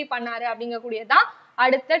பணியை எப்படி பண்ணாரு அப்படிங்கக்கூடியதான்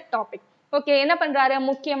அடுத்த டாபிக். ஓகே, என்ன பண்றாரு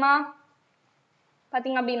முக்கியமா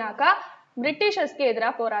பாத்தீங்க அப்படின்னாக்கா பிரிட்டிஷர்ஸ்க்கு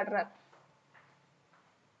எதிராக போராடுறாரு.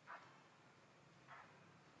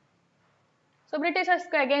 சோ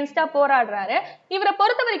பிரிட்டிஷர்ஸ்க்கு அகைன்ஸ்டா போராடுறாரு. இவரை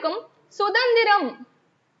பொறுத்த வரைக்கும்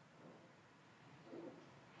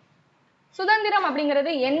சுதந்திரம்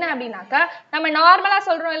அப்படிங்கிறது என்ன அப்படின்னாக்கா நம்ம நார்மலா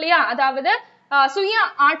சொல்றோம் இல்லையா, அதாவது சுய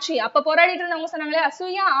ஆட்சி. அப்ப போராடிட்டு இருந்தவங்க சொன்னாங்க இல்லையா,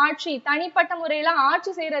 சுய ஆட்சி, தனிப்பட்ட முறையில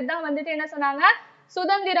ஆட்சி செய்யறதுதான் வந்துட்டு என்ன சொன்னாங்க,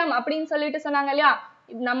 சுதந்திரம் அப்படின்னு சொல்லிட்டு சொன்னாங்க இல்லையா.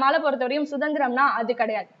 நம்மால பொறுத்தவரையும் சுதந்திரம்னா அது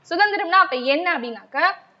கிடையாது. சுதந்திரம்னா அப்ப என்ன அப்படின்னாக்கா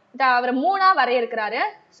அவர் 3ஆ வரையறுக்கிறாரு.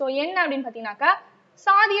 சோ என்ன அப்படின்னு பாத்தீங்கன்னாக்கா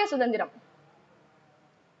சாதிய சுதந்திரம்,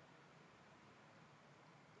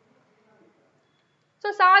 சோ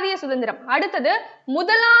சாதிய சுதந்திரம். அடுத்தது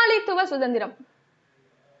முதலாளித்துவ சுதந்திரம்.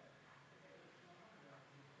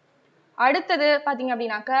 அடுத்தது பாத்தீங்க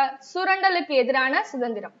அப்படின்னாக்கா சுரண்டலுக்கு எதிரான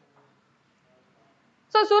சுதந்திரம்.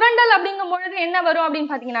 சோ சுரண்டல் அப்படிங்கும் பொழுது என்ன வரும்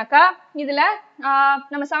அப்படின்னு பாத்தீங்கன்னாக்கா இதுல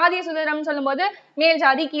நம்ம சாதிய சுதந்திரம் சொல்லும் போது மேல்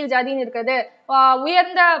ஜாதி கீழ் ஜாதின்னு இருக்குது,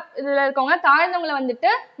 உயர்ந்த இதுல இருக்கவங்க தாழ்ந்தவங்களை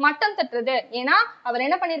வந்துட்டு மட்டம் தட்டுறது. ஏன்னா அவர்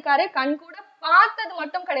என்ன பண்ணிருக்காரு, கண் கூட பார்த்தது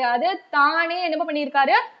மட்டும் கிடையாது, தானே என்ன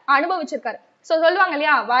பண்ணிருக்காரு, அனுபவிச்சிருக்காரு. சோ சொல்லுவாங்க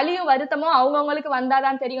இல்லையா, வலியும் வருத்தமும் அவங்கவுங்களுக்கு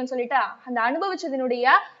வந்தாதான் தெரியும்னு சொல்லிட்டு அந்த அனுபவிச்சதனுடைய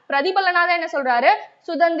பிரதிபலனாதான் என்ன சொல்றாரு,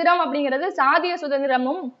 சுதந்திரம் அப்படிங்கிறது சாதிய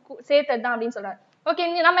சுதந்திரமும் சேர்த்ததுதான் அப்படின்னு சொல்றாரு. ஓகே,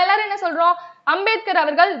 நம்ம எல்லாரும் என்ன சொல்றோம், அம்பேத்கர்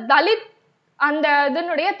அவர்கள் தலித் அந்த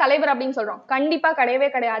இதனுடைய தலைவர் அப்படின்னு சொல்றோம். கண்டிப்பா கிடையவே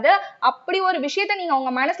கிடையாது. அப்படி ஒரு விஷயத்த நீங்க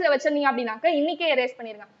உங்க மனசுல வச்சிருந்தீங்க அப்படின்னாக்க இன்னைக்கே எரேஸ்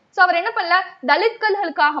பண்ணிருங்க. சோ அவர் என்ன பண்ணல,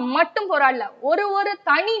 தலித்களுக்காக மட்டும் போராடல, ஒரு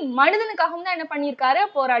தனி மனிதனுக்காகவும் தான் என்ன பண்ணிருக்காரு,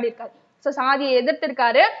 போராடி இருக்காரு. சோ சாதியை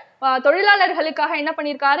எதிர்த்திருக்காரு, தொழிலாளர்களுக்காக என்ன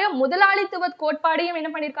பண்ணிருக்காரு, முதலாளித்துவ கோட்பாடையும் என்ன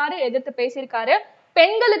பண்ணிருக்காரு, எதிர்த்து பேசியிருக்காரு.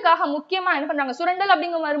 பெண்களுக்காக முக்கியமா என்ன பண்றாங்க, சுரண்டல்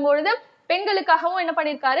அப்படிங்க வரும்பொழுது பெண்களுக்காகவும் என்ன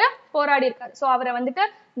பண்ணிருக்காரு, போராடி இருக்காரு. சோ அவரை வந்துட்டு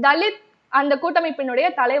தலித் அந்த கூட்டமைப்பினுடைய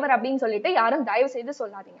தலைவர் அப்படின்னு சொல்லிட்டு யாரும் தயவு செய்து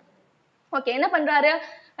சொல்லாதீங்க. ஓகே, என்ன பண்றாரு,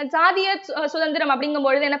 சாதிய சுதந்திரம் அப்படிங்கும்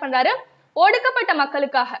பொழுது என்ன பண்றாரு, ஒடுக்கப்பட்ட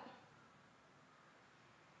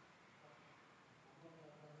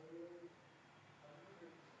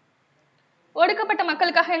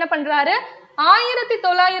மக்களுக்காக என்ன பண்றாரு,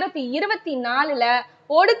 1924ல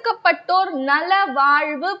ஒடுக்கப்பட்டோர் நல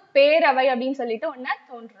வாழ்வு பேரவை அப்படின்னு சொல்லிட்டு ஒன்ன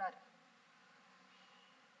தோன்றாரு.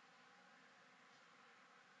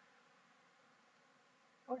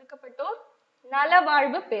 ஒடுக்கப்பட்டோர் நல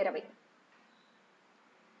வாழ்வு பேரவை.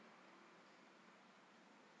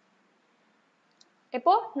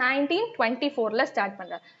 எப்போ 1924ல ஸ்டார்ட்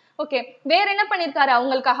பண்றாரு. ஓகே, வேற என்ன பண்ணிருக்காரு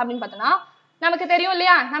அவங்களுக்காக அப்படின்னு பார்த்தோம்னா நமக்கு தெரியும்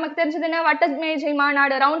இல்லையா, நமக்கு தெரிஞ்சது என்ன, வட்ட மேஜை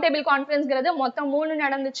மாநாடு ரவுண்ட் டேபிள் கான்ஃபரன்ஸ்ங்கிறது மொத்தம் 3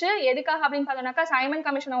 நடந்துச்சு. எதுக்காக அப்படின்னு பார்த்தோம்னாக்கா சைமன்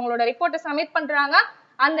கமிஷன் அவங்களோட ரிப்போர்ட்டை சப்மிட் பண்றாங்க.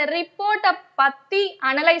 அந்த ரிப்போர்ட்டை பத்தி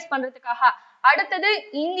அனலைஸ் பண்றதுக்காக, அடுத்தது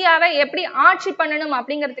இந்தியாவை எப்படி ஆட்சி பண்ணணும்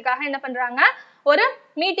அப்படிங்கிறதுக்காக என்ன பண்றாங்க, ஒரு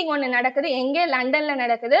மீட்டிங் ஒன்று நடக்குது. எங்கே, லண்டன்ல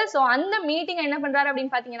நடக்குது. ஸோ அந்த மீட்டிங் என்ன பண்றாரு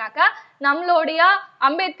அப்படின்னு பாத்தீங்கன்னாக்கா நம்மளுடைய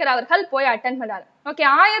அம்பேத்கர் அவர்கள் போய் அட்டன் பண்றாரு. ஓகே,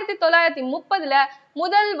 1930ல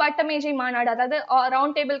முதல் வட்டமேஜை மாநாடு, அதாவது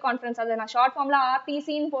ரவுண்ட் டேபிள் கான்ஃபரன்ஸ், அதை நான் ஷார்ட் ஃபார்ம்ல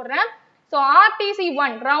ஆர்டிசின்னு போடுறேன். So RTC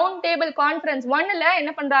 1 round table conference 1ல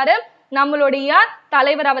என்ன பண்றாரு, நம்மளுடைய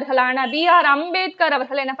தலைவர் அவர்களான B.R.AMBEDKAR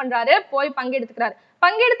அவர்கள் என்ன பண்றாரு, போய் பங்கெடுத்துக்கிறாரு.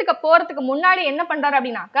 பங்கெடுத்துக்க போறதுக்கு முன்னாடி என்ன பண்றாரு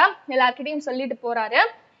அப்படின்னாக்கா எல்லார்கிட்டையும் சொல்லிட்டு போறாரு,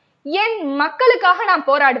 என் மக்களுக்காக நான்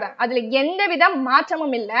போராடுவேன், அதுல எந்தவித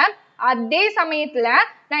மாற்றமும் இல்லை. அதே சமயத்துல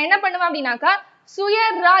நான் என்ன பண்ணுவேன் அப்படின்னாக்கா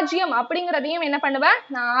சுயராஜ்யம் அப்படிங்கிறதையும் என்ன பண்ணுவேன்,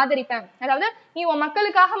 நான் ஆதரிப்பேன். அதாவது நீ உன்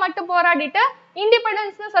மக்களுக்காக மட்டும் போராடிட்டு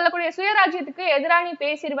இண்டிபெண்டன்ஸ் சொல்லக்கூடிய சுயராஜ்யத்துக்கு எதிராக நீ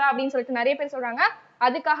பேசிடுவ அப்படின்னு சொல்லிட்டு நிறைய பேர் சொல்றாங்க.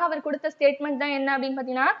 அதுக்காக அவர் கொடுத்த ஸ்டேட்மெண்ட் தான் என்ன அப்படின்னு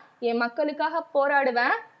பாத்தீங்கன்னா, என் மக்களுக்காக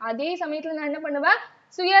போராடுவேன், அதே சமயத்துல நான் என்ன பண்ணுவேன்,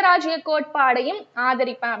 சுயராஜ்ய கோட்பாடையும்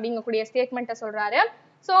ஆதரிப்பேன் அப்படிங்கக்கூடிய ஸ்டேட்மெண்ட்டை சொல்றாரு.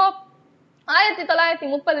 ஸோ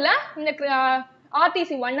 1930ல இந்த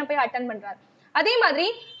ஆர்டிசி 1 போய் அட்டன் பண்றாரு. அதே மாதிரி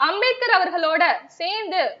அம்பேத்கர் அவர்களோட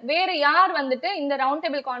சேர்ந்து வேற யார் வந்துட்டு இந்த ரவுண்ட்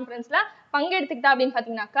டேபிள் கான்ஃபரன்ஸ்ல பங்கெடுத்துக்கிட்டா அப்படின்னு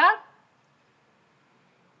பாத்தீங்கன்னாக்கா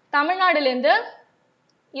தமிழ்நாடுல இருந்து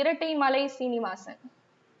இரட்டைமலை சீனிவாசன்.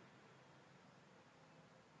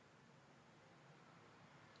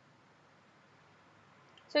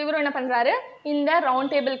 ஸோ இவரும் என்ன பண்றாரு, இந்த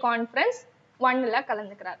ரவுண்ட் டேபிள் கான்ஃபரன்ஸ் 1ல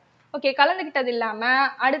கலந்துக்கிறார். ஓகே, கலந்துக்கிட்டது இல்லாம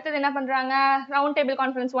அடுத்தது என்ன பண்றாங்க, ரவுண்ட் டேபிள்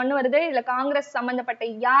கான்ஃபரன்ஸ் 1 வருது. இதுல காங்கிரஸ் சம்பந்தப்பட்ட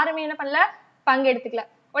யாருமே என்ன பண்ணல, பங்கெடுத்துக்கல.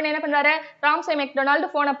 உடனே என்ன பண்றாரு, ராம்சே மெக்டொனால்டு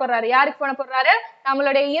போனை போடுறாரு. யாருக்கு போனை போடுறாரு,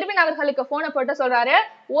 நம்மளுடைய இர்வின் அவர்களுக்கு போனை போட்டு சொல்றாரு,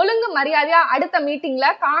 ஒழுங்கு மரியாதையா அடுத்த மீட்டிங்ல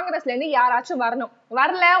காங்கிரஸ்ல இருந்து யாராச்சும் வரணும்,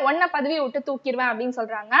 வரல உன்ன பதவியை விட்டு தூக்கிடுவேன் அப்படின்னு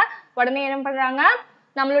சொல்றாங்க. உடனே என்ன பண்றாங்க,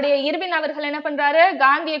 நம்மளுடைய இர்வின் அவர்கள் என்ன பண்றாரு,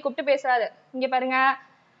 காந்தியை கூப்பிட்டு பேசுறாரு. இங்க பாருங்க,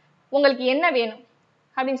 உங்களுக்கு என்ன வேணும்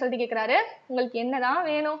அப்படின்னு சொல்லிட்டு கேட்கிறாரு. உங்களுக்கு என்னதான்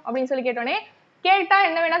வேணும் அப்படின்னு சொல்லி கேட்டோடனே, கேட்டா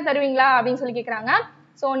என்ன வேணா தருவீங்களா அப்படின்னு சொல்லி கேட்கிறாங்க.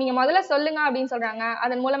 சோ நீங்க முதல்ல சொல்லுங்க அப்படின்னு சொல்றாங்க.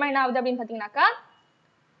 அதன் மூலமா என்ன ஆகுது அப்படின்னு பாத்தீங்கன்னாக்கா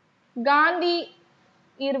காந்தி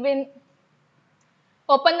இர்வின்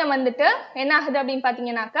ஒப்பந்தம் வந்துட்டு என்ன ஆகுது அப்படின்னு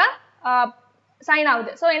பாத்தீங்கன்னாக்கா சைன்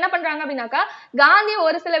ஆகுது. சோ என்ன பண்றாங்க அப்படின்னாக்கா காந்தி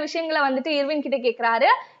ஒரு சில விஷயங்களை வந்துட்டு இர்வின் கிட்ட கேட்கிறாரு,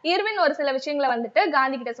 இர்வின் ஒரு சில விஷயங்களை வந்துட்டு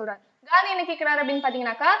காந்தி கிட்ட சொல்றாரு. காந்தி என்ன கேட்கிறாரு அப்படின்னு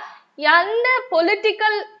பாத்தீங்கன்னாக்கா, எந்த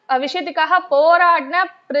பொலிட்டிக்கல் விஷயத்துக்காக போராடின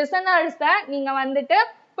பிரிசனர்ஸ நீங்க வந்துட்டு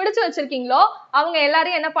பிடிச்சு வச்சிருக்கீங்களோ அவங்க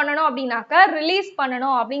எல்லாரையும் என்ன பண்ணணும் அப்படின்னாக்கா ரிலீஸ்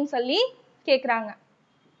பண்ணணும் அப்படின்னு சொல்லி கேக்குறாங்க.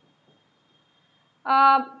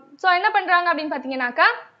 சோ என்ன பண்றாங்க அப்படின்னு பாத்தீங்கன்னாக்கா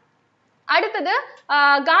அடுத்தது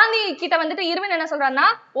காந்தி கிட்ட வந்துட்டு இர்வின் என்ன சொல்றாருன்னா,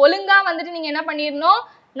 ஒழுங்கா வந்துட்டு நீங்க என்ன பண்ணிடணும்,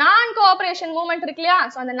 நான் கோஆபரேஷன் மூவ்மெண்ட் இருக்கு இல்லையா,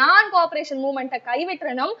 சோ அந்த நான் கோஆபரேஷன் மூவ்மெண்ட்டை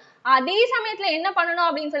கைவிட்டுறணும். அதே சமயத்துல என்ன பண்ணணும்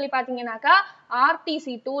அப்படின்னு சொல்லி பாத்தீங்கன்னாக்கா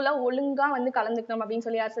ஆர்டிசி 2ல ஒழுங்கா வந்து கலந்துக்கணும் அப்படின்னு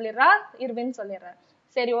சொல்லி யார் சொல்லிடுறா, இர்வின் சொல்லிடுறாரு.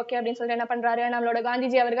 சரி ஓகே அப்படின்னு சொல்லிட்டு என்ன பண்றாரு, நம்மளோட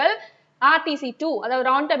காந்திஜி அவர்கள் ஆர்டிசி 2 அதாவது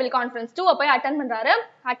ரவுண்ட் டேபிள் கான்ஃபரன்ஸ் 2 போய் அட்டன் பண்றாரு.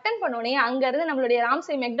 அட்டன் பண்ணோடனே அங்க இருந்து நம்மளுடைய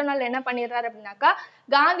ராம்சே மெக்டொனால்ட் என்ன பண்ணிடுறாரு அப்படின்னாக்கா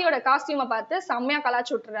காந்தியோட காஸ்டியூமை பார்த்து செம்மையா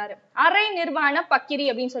கலாச்சு விட்டுறாரு. அரை நிர்வாண பக்கிரி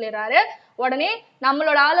அப்படின்னு சொல்லிடுறாரு. உடனே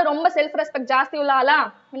நம்மளோட ஆளு ரொம்ப செல்ஃப் ரெஸ்பெக்ட் ஜாஸ்தி உள்ள ஆளா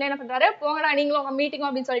என்ன பண்றாரு, போங்கடா நீங்களும் உங்க மீட்டிங்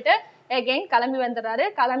அப்படின்னு சொல்லிட்டு எகைன் கிளம்பி வந்துடுறாரு.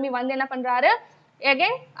 கிளம்பி வந்து என்ன பண்றாரு,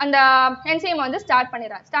 எகைன் அந்த என்சிஎம் வந்து ஸ்டார்ட்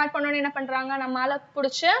பண்ணிடுறாரு. ஸ்டார்ட் பண்ணோன்னு என்ன பண்றாங்க, நம்ம ஆளை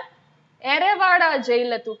பிடிச்சி எரவாடா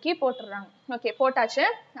ஜெயில தூக்கி போட்டுடுறாங்க. ஓகே, போட்டாச்சு.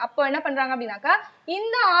 அப்போ என்ன பண்றாங்க அப்படின்னாக்கா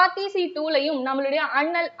இந்த ஆர்டிசி 2லயும் நம்மளுடைய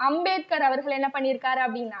அண்ணல் அம்பேத்கர் அவர்கள் என்ன பண்ணியிருக்காரு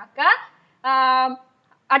அப்படின்னாக்கா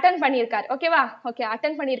அட்டன் பண்ணியிருக்காரு. ஓகேவா, ஓகே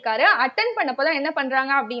அட்டன் பண்ணியிருக்காரு. அட்டன் பண்ணப்போதான் என்ன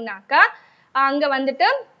பண்றாங்க அப்படின்னாக்கா அங்க வந்துட்டு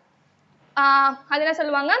அது என்ன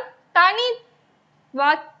சொல்லுவாங்க, தனி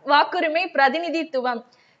வாக்குரிமை பிரதிநிதித்துவம்.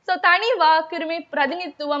 சோ தனி வாக்குரிமை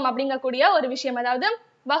பிரதிநிதித்துவம் அப்படிங்கக்கூடிய ஒரு விஷயம், அதாவது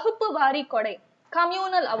வகுப்பு வாரி கொடை,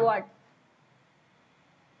 கம்யூனல் அவார்ட்.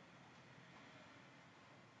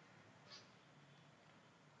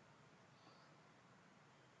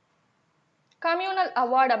 கம்யூனல்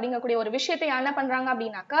அவார்டு அப்படிங்கக்கூடிய ஒரு விஷயத்தை என்ன பண்றாங்க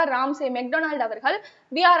அப்படின்னாக்கா ராம்சே மெக்டொனால்ட் அவர்கள்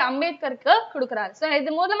B.R. அம்பேத்கருக்கு கொடுக்குறாரு. ஸோ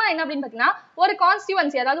இது மூலமா என்ன அப்படின்னு பாத்தீங்கன்னா ஒரு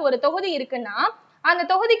கான்ஸ்டியூவன்சி, அதாவது ஒரு தொகுதி இருக்குன்னா அந்த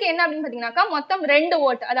தொகுதிக்கு என்ன அப்படின்னு பாத்தீங்கன்னாக்கா மொத்தம் 2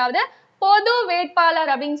 ஓட்டு, அதாவது பொது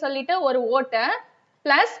வேட்பாளர் அப்படின்னு சொல்லிட்டு ஒரு ஓட்டு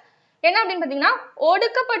பிளஸ் என்ன அப்படின்னு பாத்தீங்கன்னா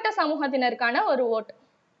ஒடுக்கப்பட்ட சமூகத்தினருக்கான ஒரு ஓட்டு.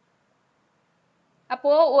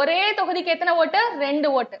 அப்போ ஒரே தொகுதிக்கு எத்தனை ஓட்டு,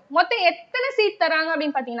 2 ஓட்டு. மொத்தம் எத்தனை சீட் தராங்க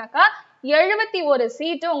அப்படின்னு பாத்தீங்கன்னாக்கா 71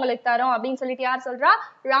 சீட்டு உங்களுக்கு தரோம் அப்படின்னு சொல்லிட்டு யார் சொல்றா?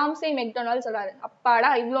 ராம்சே மெக்டொனால்ட் சொல்றாரு. அப்பாடா,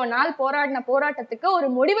 இவ்வளவு நாள் போராடின போராட்டத்துக்கு ஒரு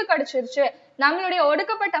முடிவு கிடைச்சிருச்சு, நம்மளுடைய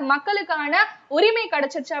ஒடுக்கப்பட்ட மக்களுக்கான உரிமை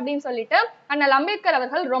கிடைச்சிருச்சு அப்படின்னு சொல்லிட்டு அண்ணல் அம்பேத்கர்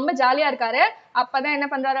அவர்கள் ரொம்ப ஜாலியா இருக்காரு. அப்பதான் என்ன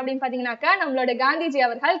பண்றாரு அப்படின்னு பாத்தீங்கன்னாக்கா, நம்மளோட காந்திஜி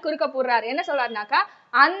அவர்கள் குறுக்க போடுறாரு. என்ன சொல்றாருனாக்கா,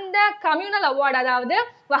 அந்த கம்யூனல் அவார்டு, அதாவது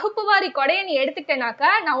வகுப்பு வாரி கொடையை நீ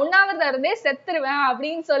எடுத்துக்கிட்டேனாக்கா நான் உண்ணாவிரதம் இருந்தே செத்துருவேன்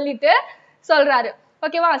அப்படின்னு சொல்லிட்டு சொல்றாரு.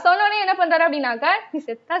 ஓகேவா? சொன்னோடனே என்ன பண்றாரு அப்படின்னாக்கா, நீ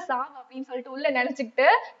செத்தா சாவு அப்படின்னு சொல்லிட்டு உள்ள நினைச்சுக்கிட்டு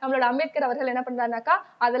நம்மளோட அம்பேத்கர் அவர்கள் என்ன பண்றாருனாக்கா,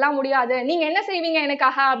 அதெல்லாம் முடியாது, நீங்க என்ன செய்வீங்க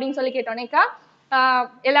எனக்காக அப்படின்னு சொல்லி கேட்டோன்னேக்கா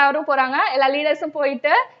எல்லாரும் போறாங்க, எல்லா லீடர்ஸும்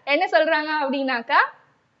போயிட்டு என்ன சொல்றாங்க அப்படின்னாக்கா,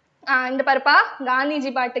 இந்த பருப்பா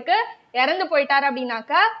காந்திஜி பாட்டுக்கு இறந்து போயிட்டாரு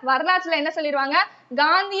அப்படின்னாக்கா வரலாற்றுல என்ன சொல்லிடுவாங்க,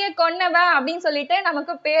 காந்திய கொன்னவன் அப்படின்னு சொல்லிட்டு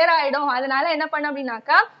நமக்கு பேராயிடும், அதனால என்ன பண்ண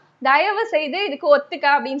அப்படின்னாக்கா தயவு செய்து இதுக்கு ஒத்துக்க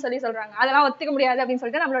அப்படின்னு சொல்றாங்க. அதெல்லாம் ஒத்துக்க முடியாது அப்படின்னு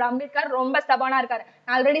சொல்லிட்டு நம்மளோட அம்பேத்கர் ரொம்ப ஸ்டபானா இருக்காரு.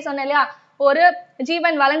 நான் ஆல்ரெடி சொன்னேன் இல்லையா, ஒரு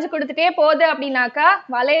ஜீவன் வளைஞ்சு கொடுத்துட்டே போகுது அப்படின்னாக்கா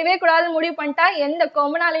வளையவே கூடாதுன்னு முடிவு பண்ணிட்டா எந்த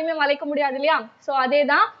கொம்பனாலையுமே வளைக்க முடியாது இல்லையா. சோ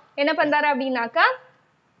அதேதான் என்ன பண்றாரு அப்படின்னாக்கா,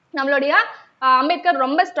 நம்மளுடைய அம்பேத்கர்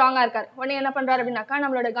ரொம்ப ஸ்ட்ராங்கா இருக்காரு. உடனே என்ன பண்றாரு அப்படின்னாக்கா,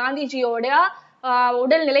 நம்மளோட காந்திஜியோட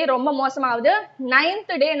உடல்நிலை ரொம்ப மோசமாகுது.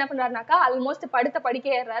 9th டே என்ன பண்றாருனாக்கா, ஆல்மோஸ்ட் படுத்த படிக்க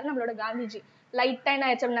ஏறாரு நம்மளோட காந்திஜி. லைட்டா என்ன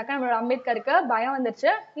ஆயிடுச்சுனாக்கா, நம்மளோட அம்பேத்கருக்கு பயம்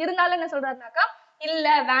வந்துருச்சு. இருந்தாலும் என்ன சொல்றாருனாக்கா, இல்ல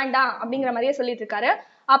வேண்டாம் அப்படிங்கிற மாதிரியே சொல்லிட்டு இருக்காரு.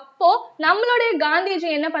 அப்போ நம்மளுடைய காந்திஜி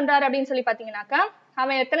என்ன பண்றாரு அப்படின்னு சொல்லி பாத்தீங்கன்னாக்கா,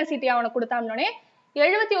 அவன் எத்தனை சீட்டு அவனுக்கு கொடுத்தானே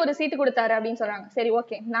 71 சீட்டு கொடுத்தாரு அப்படின்னு சொல்றாங்க. சரி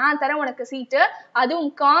ஓகே, நான் தரேன் உனக்கு சீட்டு, அதுவும்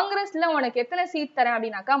காங்கிரஸ்ல உனக்கு எத்தனை சீட் தரேன்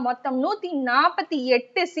அப்படின்னாக்கா மொத்தம்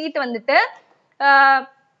 148 சீட் வந்துட்டு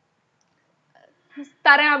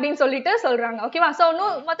தரேன் அப்படின்னு சொல்லிட்டு சொல்றாங்க. ஓகேவா? சோ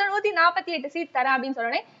மொத்தம் 148 சீட் தரேன் அப்படின்னு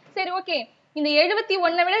சொல்றேன். சரி ஓகே, இந்த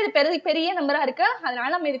 71 விட இது பெரிய நம்பரா இருக்கு, அதனால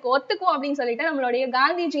நம்ம இதுக்கு ஒத்துக்குவோம் அப்படின்னு சொல்லிட்டு நம்மளுடைய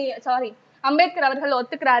அம்பேத்கர் அவர்கள்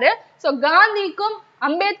ஒத்துக்கிறாரு. சோ காந்திக்கும்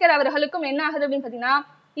அம்பேத்கர் அவர்களுக்கும் என்ன ஆகுது அப்படின்னு பாத்தீங்கன்னா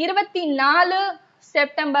 24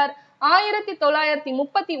 செப்டம்பர்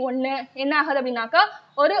 1931 என்ன ஆகுது அப்படின்னாக்கா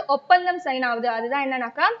ஒரு ஒப்பந்தம் சைன் ஆகுது. அதுதான்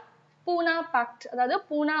என்னன்னாக்கா பூனா பாக்ட், அதாவது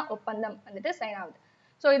பூனா ஒப்பந்தம் வந்துட்டு சைன் ஆகுது.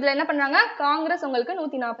 சோ இதுல என்ன பண்றாங்க, காங்கிரஸ் உங்களுக்கு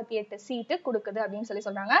 148 சீட்டு கொடுக்குது அப்படின்னு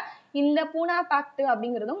சொல்றாங்க. இந்த பூனா பாக்ட்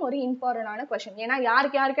அப்படிங்கிறதும் ஒரு இம்பார்ட்டன்டான கொஸ்டின். ஏன்னா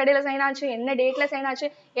யாருக்கு இடையில சைன் ஆச்சு, என்ன டேட்ல சைன் ஆச்சு,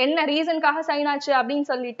 என்ன ரீசனுக்காக சைன் ஆச்சு அப்படின்னு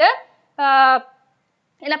சொல்லிட்டு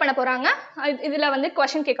என்ன பண்ண போறாங்க, இதுல வந்து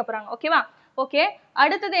கொஸ்டின் கேட்க போறாங்க. ஓகேவா? ஓகே,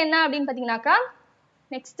 அடுத்தது என்ன அப்படின்னு பாத்தீங்கன்னாக்கா,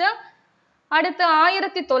 நெக்ஸ்ட் அடுத்து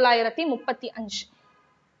 1935.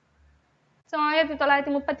 சோ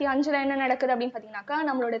 1935ல என்ன நடக்குது அப்படின்னு பாத்தீங்கன்னாக்கா,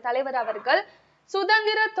 நம்மளுடைய தலைவர் அவர்கள்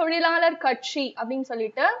சுதந்திர தொழிலாளர் கட்சி அப்படின்னு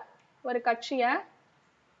சொல்லிட்டு ஒரு கட்சிய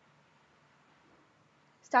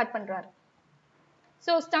ஸ்டார்ட் பண்றாரு.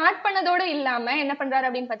 சோ ஸ்டார்ட் பண்ணதோட இல்லாம என்ன பண்றாரு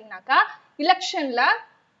அப்படின்னு பாத்தீங்கன்னாக்கா, எலெக்ஷன்ல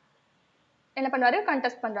என்ன பண்றாரு,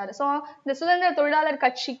 கண்டெஸ்ட் பண்றாரு. சோ இந்த சுதந்திர தொழிலாளர்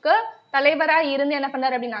கட்சிக்கு தலைவரா இருந்து என்ன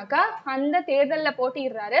பண்றாரு அப்படின்னாக்கா அந்த தேர்தல்ல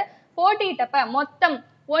போட்டியிடுறாரு. போட்டியிட்டப்ப மொத்தம்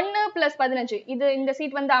 1+15 இந்த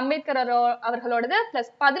சீட் வந்து அம்பேத்கர் அவர்களோடது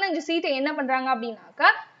பிளஸ் 15 சீட்டை என்ன பண்றாங்க அப்படின்னாக்கா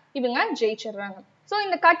இவங்க ஜெயிச்சிடுறாங்க. சோ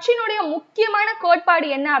இந்த கட்சியினுடைய முக்கியமான கோட்பாடு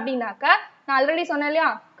என்ன அப்படின்னாக்கா, நான் ஆல்ரெடி சொன்னேன் இல்லையா,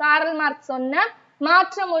 கார்ல் மார்க்ஸ் சொன்ன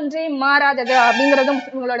மாற்றம் ஒன்றே மாறாதது அப்படிங்கறதும்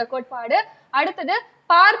உங்களோட கோட்பாடு. அடுத்தது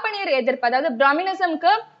பார்ப்பனியர் எதிர்ப்பு, அதாவது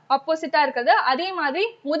பிராமினிசம்க்கு ஆப்போசிட்டா இருக்கிறது, அதே மாதிரி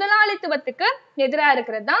முதலாளித்துவத்துக்கு எதிராக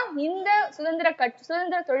இருக்கிறது தான் இந்த சுதந்திர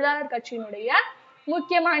தொழிலாளர் கட்சியினுடைய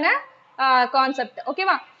முக்கியமான கான்செப்ட்.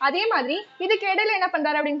 ஓகேவா? அதே மாதிரி இதுக்கு இடையில என்ன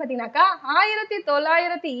பண்றாரு அப்படின்னு பாத்தீங்கன்னாக்கா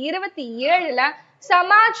 1927ல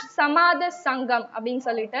சமாஜ் சங்கம்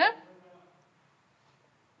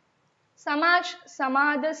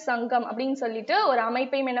அப்படின்னு சொல்லிட்டு ஒரு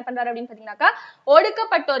அமைப்பையும் என்ன பண்றாரு அப்படின்னு பாத்தீங்கன்னாக்கா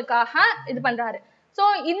ஒடுக்கப்பட்டோருக்காக இது பண்றாரு. சோ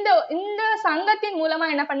இந்த சங்கத்தின் மூலமா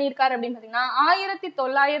என்ன பண்ணிருக்காரு அப்படின்னு பாத்தீங்கன்னா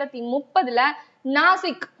 1930ல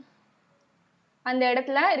நாசிக் அந்த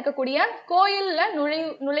இடத்துல இருக்கக்கூடிய கோயில்ல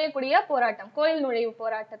நுழையக்கூடிய போராட்டம், கோயில் நுழைவு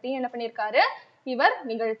போராட்டத்தையும் என்ன பண்ணிருக்காரு, இவர்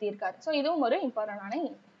நிகழ்த்தியிருக்காரு. சோ இதுவும் ஒரு இம்பார்ட்டன்டான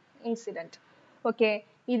இன்சிடென்ட். ஓகே,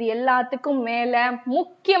 இது எல்லாத்துக்கும் மேல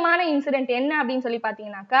முக்கியமான இன்சிடென்ட் என்ன அப்படின்னு சொல்லி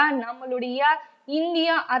பாத்தீங்கன்னாக்கா நம்மளுடைய இந்திய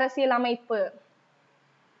அரசியல் அமைப்பு.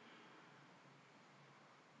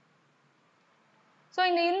 சோ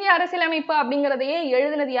இந்த இந்திய அரசியலமைப்பு அப்படிங்கறதையே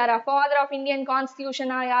எழுதினது யாரா, ஃபாதர் ஆஃப் இந்தியன்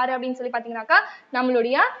கான்ஸ்டிடியூஷனா யாரு அப்படின்னு சொல்லி பாத்தீங்கன்னாக்கா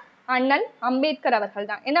நம்மளுடைய அண்ணல் அம்பேத்கர் அவர்கள்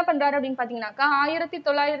தான். என்ன பண்றாரு அப்படின்னு பாத்தீங்கன்னாக்கா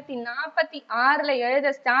 1946ல எழுத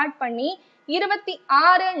ஸ்டார்ட் பண்ணி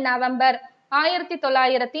 26 நவம்பர்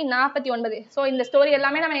 1949. சோ இந்த ஸ்டோரி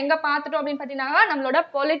எல்லாமே நம்ம எங்க பாத்துட்டோம் அப்படின்னு பாத்தீங்கன்னா நம்மளோட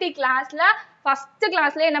பொலிட்டி கிளாஸ்ல ஃபர்ஸ்ட்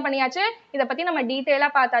கிளாஸ்ல என்ன பண்ணியாச்சு, இத பத்தி நம்ம டீடைலா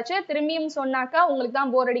பார்த்தாச்சு. திரும்பியும் சொன்னாக்கா உங்களுக்கு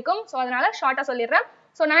தான் போர் அடிக்கும். சோ அதனால ஷார்ட்டா சொல்லிடுறேன்.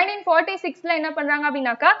 சோ 1946ல என்ன பண்றாங்க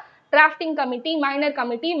அப்படின்னாக்கா drafting committee, minor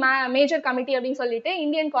committee, major committee அப்படின்னு சொல்லிட்டு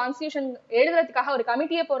இந்தியன் கான்ஸ்டிடியூஷன் எழுதுறதுக்காக ஒரு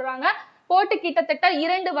கமிட்டியை போடுறாங்க. போட்டு கிட்டத்தட்ட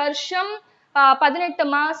 2 வருஷம் 18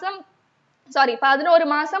 மாசம் 11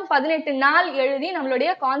 மாசம் 18 நாள் எழுதி நம்மளுடைய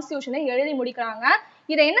கான்ஸ்டிடியூஷனை எழுதி முடிக்கிறாங்க.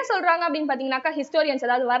 இதை என்ன சொல்றாங்க அப்படின்னு பாத்தீங்கன்னாக்கா ஹிஸ்டோரியன்ஸ்,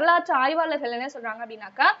 அதாவது வரலாற்று ஆய்வாளர்கள் என்ன சொல்றாங்க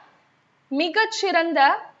அப்படின்னாக்கா மிகச்சிறந்த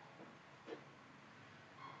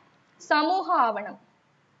சமூக ஆவணம்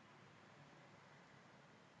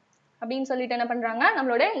அப்படின்னு சொல்லிட்டு என்ன பண்றாங்க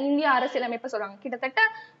நம்மளோட இந்திய அரசியலமைப்பை சொல்றாங்க. கிட்டத்தட்ட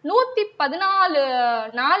 114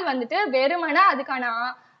 நாள் வந்துட்டு வெறுமனே அதுக்கான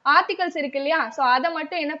ஆர்டிகல்ஸ் இருக்கு இல்லையா, சோ அதை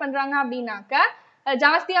மட்டும் என்ன பண்றாங்க அப்படின்னாக்க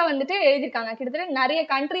ஜாஸ்தியா வந்துட்டு எழுதியிருக்காங்க. கிட்டத்தட்ட நிறைய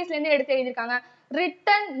கண்ட்ரீஸ்ல இருந்து எடுத்து எழுதியிருக்காங்க.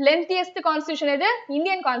 ரிட்டன் லென்த்தியஸ்ட் கான்ஸ்டிடியூஷன் எது?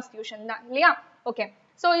 இந்தியன் கான்ஸ்டிடியூஷன் தான் இல்லையா. ஓகே,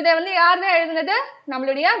 சோ இதை வந்து யார் தான் எழுதினது?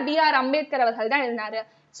 நம்மளுடைய B.R. அம்பேத்கர் அவர்கள் தான் எழுதினாரு.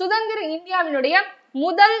 சுதந்திர இந்தியாவினுடைய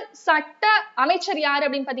முதல் சட்ட அமைச்சர் யாரு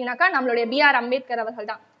அப்படின்னு பாத்தீங்கன்னாக்கா நம்மளுடைய B.R. அம்பேத்கர் அவர்கள்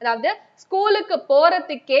தான். அதாவது ஸ்கூலுக்கு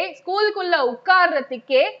போறதுக்கே, ஸ்கூலுக்குள்ள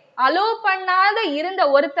உட்கார்றதுக்கே அலோ பண்ணாத இருந்த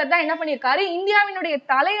ஒருத்தர் தான் என்ன பண்ணிருக்காரு, இந்தியாவினுடைய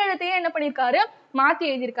தலையெழுத்தையே என்ன பண்ணிருக்காரு, மாத்தி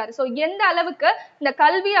எழுதியிருக்காரு. சோ எந்த அளவுக்கு இந்த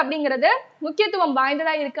கல்வி அப்படிங்கிறது முக்கியத்துவம்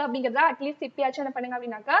வாய்ந்ததா இருக்கு அப்படிங்கறத அட்லீஸ்ட் இப்பயாச்சும் என்ன பண்ணுங்க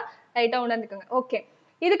அப்படின்னாக்கா ரைட்டா உணர்ந்துக்குங்க. ஓகே,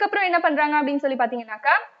 இதுக்கப்புறம் என்ன பண்றாங்க அப்படின்னு சொல்லி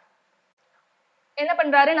பாத்தீங்கன்னாக்கா என்ன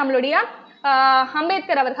பண்றாரு நம்மளுடைய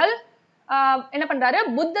அம்பேத்கர் அவர்கள் என்ன பண்றாரு,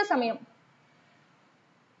 புத்த சமயம்,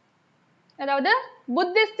 அதாவது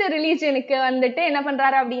புத்திஸ்ட் ரிலீஜனுக்கு வந்துட்டு என்ன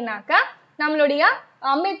பண்றாரு அப்படின்னாக்கா நம்மளுடைய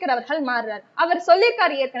அம்பேத்கர் அவர்கள் மாறுறாரு. அவர்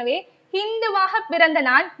சொல்லியிருக்காரு ஏற்கனவே, ஹிந்துவாக பிறந்த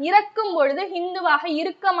நான் இறக்கும் பொழுது ஹிந்துவாக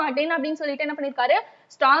இருக்க மாட்டேன் அப்படின்னு சொல்லிட்டு என்ன பண்ணிருக்காரு,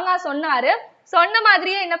 ஸ்ட்ராங்கா சொன்னாரு. சொன்ன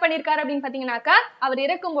மாதிரியே என்ன பண்ணிருக்காரு அப்படின்னு பாத்தீங்கன்னாக்கா அவர்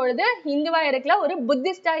இறக்கும் பொழுது ஹிந்துவா இருக்கல, ஒரு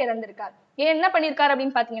புத்திஸ்டா இறந்திருக்காரு. ஏன் என்ன பண்ணிருக்காரு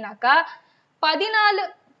அப்படின்னு பாத்தீங்கன்னாக்கா 14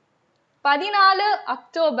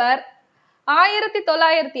 அக்டோபர்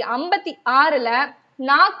 1956ல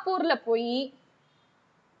நாக்பூர்ல போய்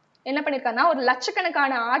என்ன பண்ணிருக்காருன்னா ஒரு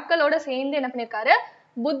லட்சக்கணக்கான ஆட்களோட சேர்ந்து என்ன பண்ணிருக்காரு,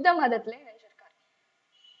 புத்த மதத்துல இணைஞ்சிருக்காரு.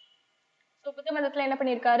 புத்த மதத்துல என்ன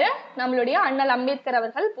பண்ணிருக்காரு, நம்மளுடைய அண்ணல் அம்பேத்கர்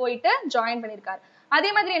அவர்கள் போயிட்டு ஜாயின் பண்ணிருக்காரு. அதே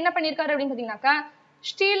மாதிரி என்ன பண்ணிருக்காரு அப்படின்னு பாத்தீங்கன்னாக்கா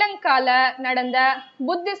ஸ்ரீலங்கால நடந்த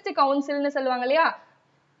புத்திஸ்ட் கவுன்சில்னு சொல்லுவாங்க இல்லையா,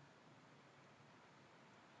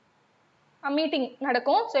 மீட்டிங்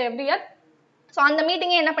நடக்கும் சோ எவ்ரி இயர். சோ அந்த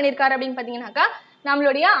மீட்டிங்கே என்ன பண்ணிருக்காரு அப்படின்னு பாத்தீங்கன்னாக்கா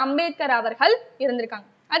நம்மளுடைய அம்பேத்கர் அவர்கள் இருந்திருக்காங்க.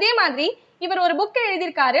 அதே மாதிரி இவர் ஒரு புக்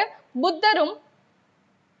எழுதியிருக்காரு, புத்தரும்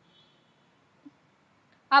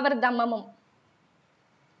அவர் தம்மமும்.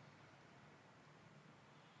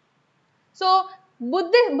 சோ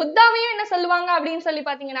புத்தாவையும் என்ன சொல்லுவாங்க அப்படின்னு சொல்லி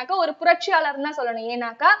பாத்தீங்கன்னாக்கா ஒரு புரட்சியாளர் தான் சொல்லணும்.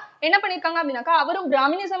 ஏன்னாக்கா என்ன பண்ணிருக்காங்க அப்படின்னாக்கா அவரும்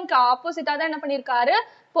பிராமணிசம்க்கு ஆப்போசிட்டா தான் என்ன பண்ணிருக்காரு,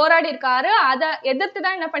 போராடி இருக்காரு. அதை எதிர்த்து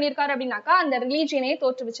தான் என்ன பண்ணிருக்காரு அப்படின்னாக்கா அந்த ரிலீஜியனை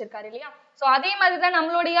தோற்றுவிச்சிருக்காரு இல்லையா. சோ அதே மாதிரிதான்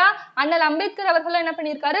நம்மளுடைய அண்ணல் அம்பேத்கர் அவர்களும் என்ன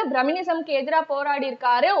பண்ணிருக்காரு, பிராமணிசம்க்கு எதிராக போராடி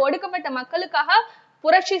இருக்காரு, ஒடுக்கப்பட்ட மக்களுக்காக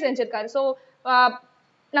புரட்சி செஞ்சிருக்காரு. சோ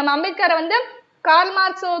நம்ம அம்பேத்கரை வந்து கார்ல்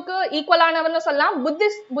மார்க்ஸுக்கு ஈக்குவலானவர்னு சொல்லலாம்,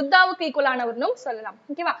 புத்தாவுக்கு ஈக்குவலானவர்னு சொல்லலாம்.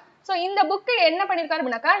 ஓகேவா. சோ இந்த புக்கு என்ன பண்ணிருக்காரு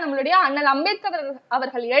அப்படின்னாக்கா நம்மளுடைய அண்ணல் அம்பேத்கர்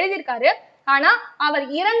அவர்கள் எழுதியிருக்காரு. ஆனா அவர்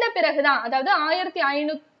இறந்த பிறகுதான், அதாவது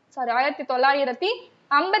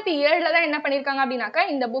 1957ல தான் என்ன பண்ணிருக்காங்க அப்படின்னாக்கா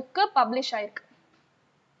இந்த புக்கு பப்ளிஷ் ஆயிருக்கு.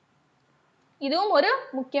 இதுவும் ஒரு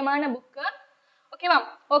முக்கியமான புக்கு. ஓகேவா.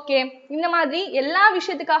 ஓகே, இந்த மாதிரி எல்லா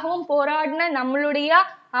விஷயத்துக்காகவும் போராடின நம்மளுடைய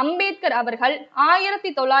அம்பேத்கர் அவர்கள்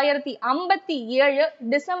 1957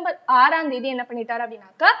 டிசம்பர் 6ஆம் தேதி என்ன பண்ணிட்டாரு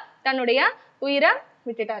அப்படின்னாக்கா தன்னுடைய உயிரை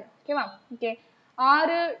விட்டுட்டாரு. ஓகேவா. ஓகே,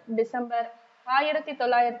 6 டிசம்பர்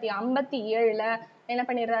 1957ல என்ன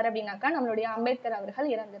பண்ணிடுறாரு அப்படின்னாக்கா நம்மளுடைய அம்பேத்கர் அவர்கள்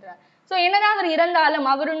இறந்துடுறாரு. சோ என்னதான் அவர் இறந்தாலும்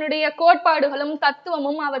அவருடைய கோட்பாடுகளும்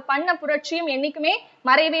தத்துவமும் அவர் பண்ண புரட்சியும் என்னைக்குமே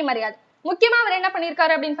மறையவே மறையாது. முக்கியமா அவர் என்ன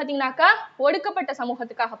பண்ணிருக்காரு அப்படின்னு பாத்தீங்கன்னாக்கா ஒடுக்கப்பட்ட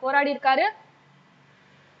சமூகத்துக்காக போராடி இருக்காரு,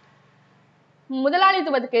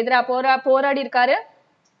 முதலாளித்துவத்துக்கு எதிராக போராடி இருக்காரு.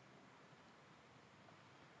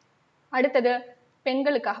 அடுத்தது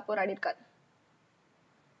பெண்களுக்காக போராடி இருக்காரு.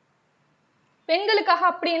 பெண்களுக்காக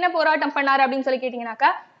அப்படி என்ன போராட்டம் பண்ணாரு அப்படின்னு சொல்லி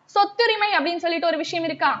கேட்டீங்கன்னாக்கா சொத்துரிமை அப்படின்னு சொல்லிட்டு ஒரு விஷயம்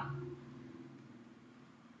இருக்கா.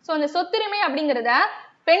 சோ அந்த சொத்துரிமை அப்படிங்கறத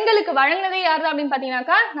பெண்களுக்கு வழங்கினதே யாரு அப்படின்னு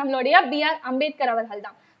பாத்தீங்கன்னாக்கா நம்மளுடைய B.R. அம்பேத்கர் அவர்கள்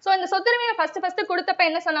தான். சோ இந்த சொத்துரிமையை ஃபர்ஸ்ட் கொடுத்தப்ப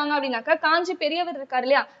என்ன சொன்னாங்க அப்படின்னாக்கா காஞ்சி பெரியவர் இருக்காரு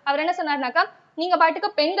இல்லையா, அவர் என்ன சொன்னாருனாக்கா நீங்க பாட்டுக்கு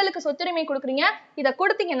பெண்களுக்கு சொத்துரிமை கொடுக்குறீங்க, இத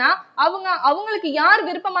கொடுத்தீங்கன்னா அவங்களுக்கு யார்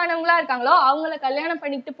விருப்பமானவங்களா இருக்காங்களோ அவங்கள கல்யாணம்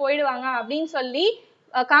பண்ணிட்டு போயிடுவாங்க அப்படின்னு சொல்லி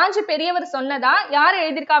காஞ்சி பெரியவர் சொன்னதா யார்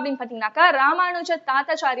எழுதியிருக்கா அப்படின்னு பாத்தீங்கன்னாக்கா ராமானுஜ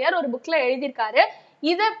தாத்தாச்சாரியார் ஒரு புக்ல எழுதியிருக்காரு.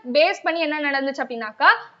 இத பேஸ் பண்ணி என்ன நடந்துச்சு அப்படின்னாக்கா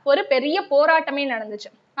ஒரு பெரிய போராட்டமே நடந்துச்சு.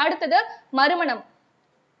 அடுத்தது மறுமணம்.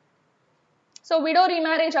 சோ விடோ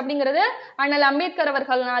ரீமேரேஜ் அப்படிங்கிறது அண்ணல் அம்பேத்கர்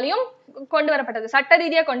அவர்களாலையும் கொண்டு வரப்பட்டது, சட்ட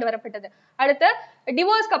ரீதியா கொண்டு வரப்பட்டது. அடுத்து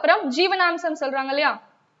டிவோர்ஸ்க்கு அப்புறம் ஜீவனாம்சம் சொல்றாங்க இல்லையா,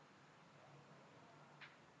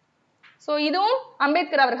 சோ இதுவும்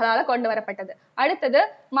அம்பேத்கர் அவர்களால கொண்டு வரப்பட்டது. அடுத்தது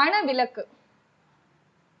மனவிலக்கு.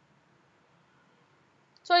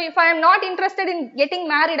 So so if I am not interested in getting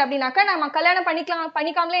married அப்படின்னாக்கா நம்ம கல்யாணம்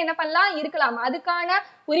பண்ணிக்காமலே என்ன பண்ணலாம் இருக்கலாம். அதுக்கான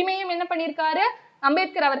உரிமையும் என்ன பண்ணியிருக்காரு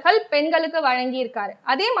அம்பேத்கர் அவர்கள் பெண்களுக்கு வழங்கி இருக்காரு.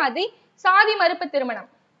 அதே மாதிரி சாதி மறுப்பு திருமணம்,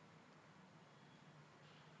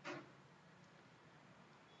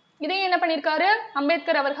 இதையும் என்ன பண்ணியிருக்காரு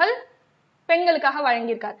அம்பேத்கர் அவர்கள் பெண்களுக்காக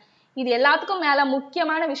வழங்கியிருக்காரு. இது எல்லாத்துக்கும் மேல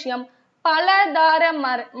முக்கியமான விஷயம் பலதார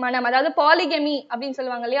மனம், அதாவது பாலிகமி அப்படின்னு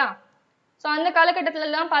சொல்லுவாங்க இல்லையா. ஸோ அந்த காலகட்டத்துல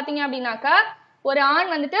எல்லாம் பாத்தீங்க அப்படின்னாக்கா ஒரு ஆண்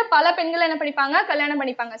வந்துட்டு பல பெண்களை என்ன பண்ணிப்பாங்க கல்யாணம்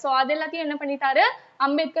பண்ணிப்பாங்க. ஸோ அது எல்லாத்தையும் என்ன பண்ணிட்டாரு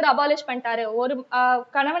அம்பேத்கர் அபாலிஷ் பண்ணிட்டாரு. ஒரு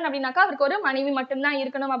கணவன் அப்படின்னாக்கா அவருக்கு ஒரு மனைவி மட்டும்தான்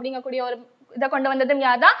இருக்கணும் அப்படிங்கக்கூடிய ஒரு இதை கொண்டு வந்ததும்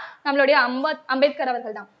யார்தான் நம்மளுடைய அம்பேத்கர்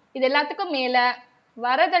அவர்கள் தான். இது எல்லாத்துக்கும் மேல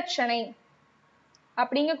வரதட்சணை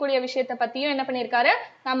அப்படிங்கக்கூடிய விஷயத்த பத்தியும் என்ன பண்ணியிருக்காரு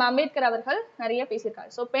நம்ம அம்பேத்கர் அவர்கள் நிறைய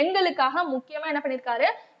பேசியிருக்காரு. ஸோ பெண்களுக்காக முக்கியமா என்ன பண்ணியிருக்காரு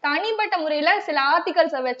தனிப்பட்ட முறையில சில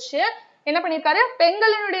ஆர்டிகல்ஸை வச்சு என்ன பண்ணியிருக்காரு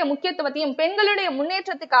பெண்களினுடைய முக்கியத்துவத்தையும் பெண்களுடைய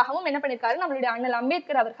முன்னேற்றத்துக்காகவும் என்ன பண்ணியிருக்காரு நம்மளுடைய அண்ணல்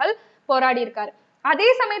அம்பேத்கர் அவர்கள் போராடி இருக்காரு. அதே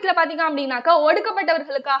சமயத்துல பாத்தீங்க அப்படின்னாக்கா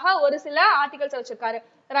ஒடுக்கப்பட்டவர்களுக்காக ஒரு சில ஆர்டிகல்ஸ் வச்சிருக்காரு.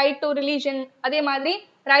 ரைட் டு ரிலீஜன், அதே மாதிரி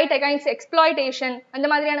ரைட் அகைன்ஸ்ட் எக்ஸ்ப்ளாய்டேஷன், அந்த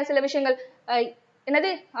மாதிரியான சில விஷயங்கள்.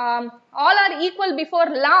 என்னது all R equal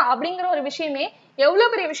before law அப்படிங்கிற ஒரு விஷயமே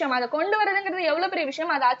எவ்வளவு பெரிய விஷயம். அதை கொண்டு வரதுங்கிறது எவ்வளவு பெரிய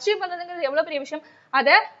விஷயம், அதை அச்சீவ் பண்றதுங்கிறது எவ்வளவு பெரிய விஷயம்.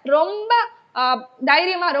 அதை ரொம்ப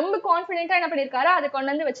தைரியமா ரொம்ப கான்பிடென்டா என்ன பண்ணிருக்காரு அதை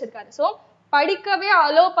கொண்டு வந்து வச்சிருக்காரு. ஸோ படிக்கவே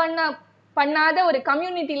அலோ பண்ணாத ஒரு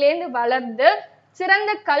கம்யூனிட்டில இருந்து வளர்ந்து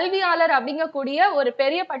சிறந்த கல்வியாளர் அப்படிங்கக்கூடிய ஒரு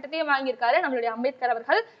பெரிய பட்டத்தையும் வாங்கியிருக்காரு நம்மளுடைய அம்பேத்கர்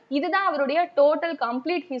அவர்கள். இதுதான் அவருடைய total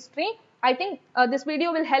complete history. I think this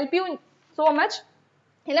video will help you so much.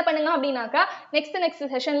 என்ன பண்ணுங்க அப்படின்னாக்கா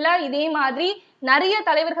நெக்ஸ்ட் செஷன்ல இதே மாதிரி நிறைய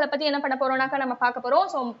தலைவர்களை பத்தி என்ன பண்ண போறோம்னாக்கா நம்ம பார்க்க போறோம்.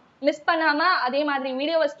 ஸோ மிஸ் பண்ணாம அதே மாதிரி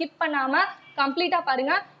வீடியோவை ஸ்கிப் பண்ணாம கம்ப்ளீட்டா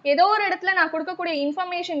பாருங்க. ஏதோ ஒரு இடத்துல நான் கொடுக்கக்கூடிய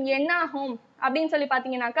இன்ஃபர்மேஷன் என்ன ஆகும் அப்படின்னு சொல்லி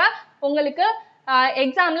பாத்தீங்கன்னாக்கா உங்களுக்கு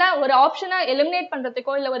எக்ஸாம்ல ஒரு ஆப்ஷனை எலிமினேட்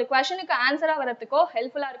பண்றதுக்கோ இல்ல ஒரு குவெஷனுக்கு ஆன்சரா வரதுக்கோ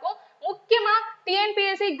ஹெல்ப்ஃபுல்லா இருக்கும். முக்கியமா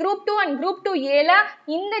TNPSC group 2 and group 2A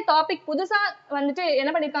இந்த டாபிக் புதுசா வந்துட்டு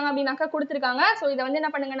என்ன பண்ணிருக்காங்க அப்படின்னாக்கா கொடுத்துருக்காங்க. ஸோ இதை வந்து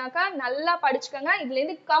என்ன பண்ணுங்கனாக்கா நல்லா படிச்சுக்கோங்க. இதுல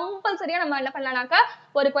இருந்து கம்பல்சரியா நம்ம என்ன பண்ணலாம்னாக்கா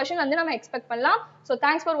ஒரு கொஸ்டின் வந்து நம்ம எக்ஸ்பெக்ட் பண்ணலாம். ஸோ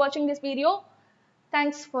தேங்க்ஸ் ஃபார் வாட்சிங் திஸ் வீடியோ.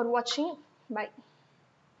 தேங்க்ஸ் ஃபார் வாட்சிங். பை.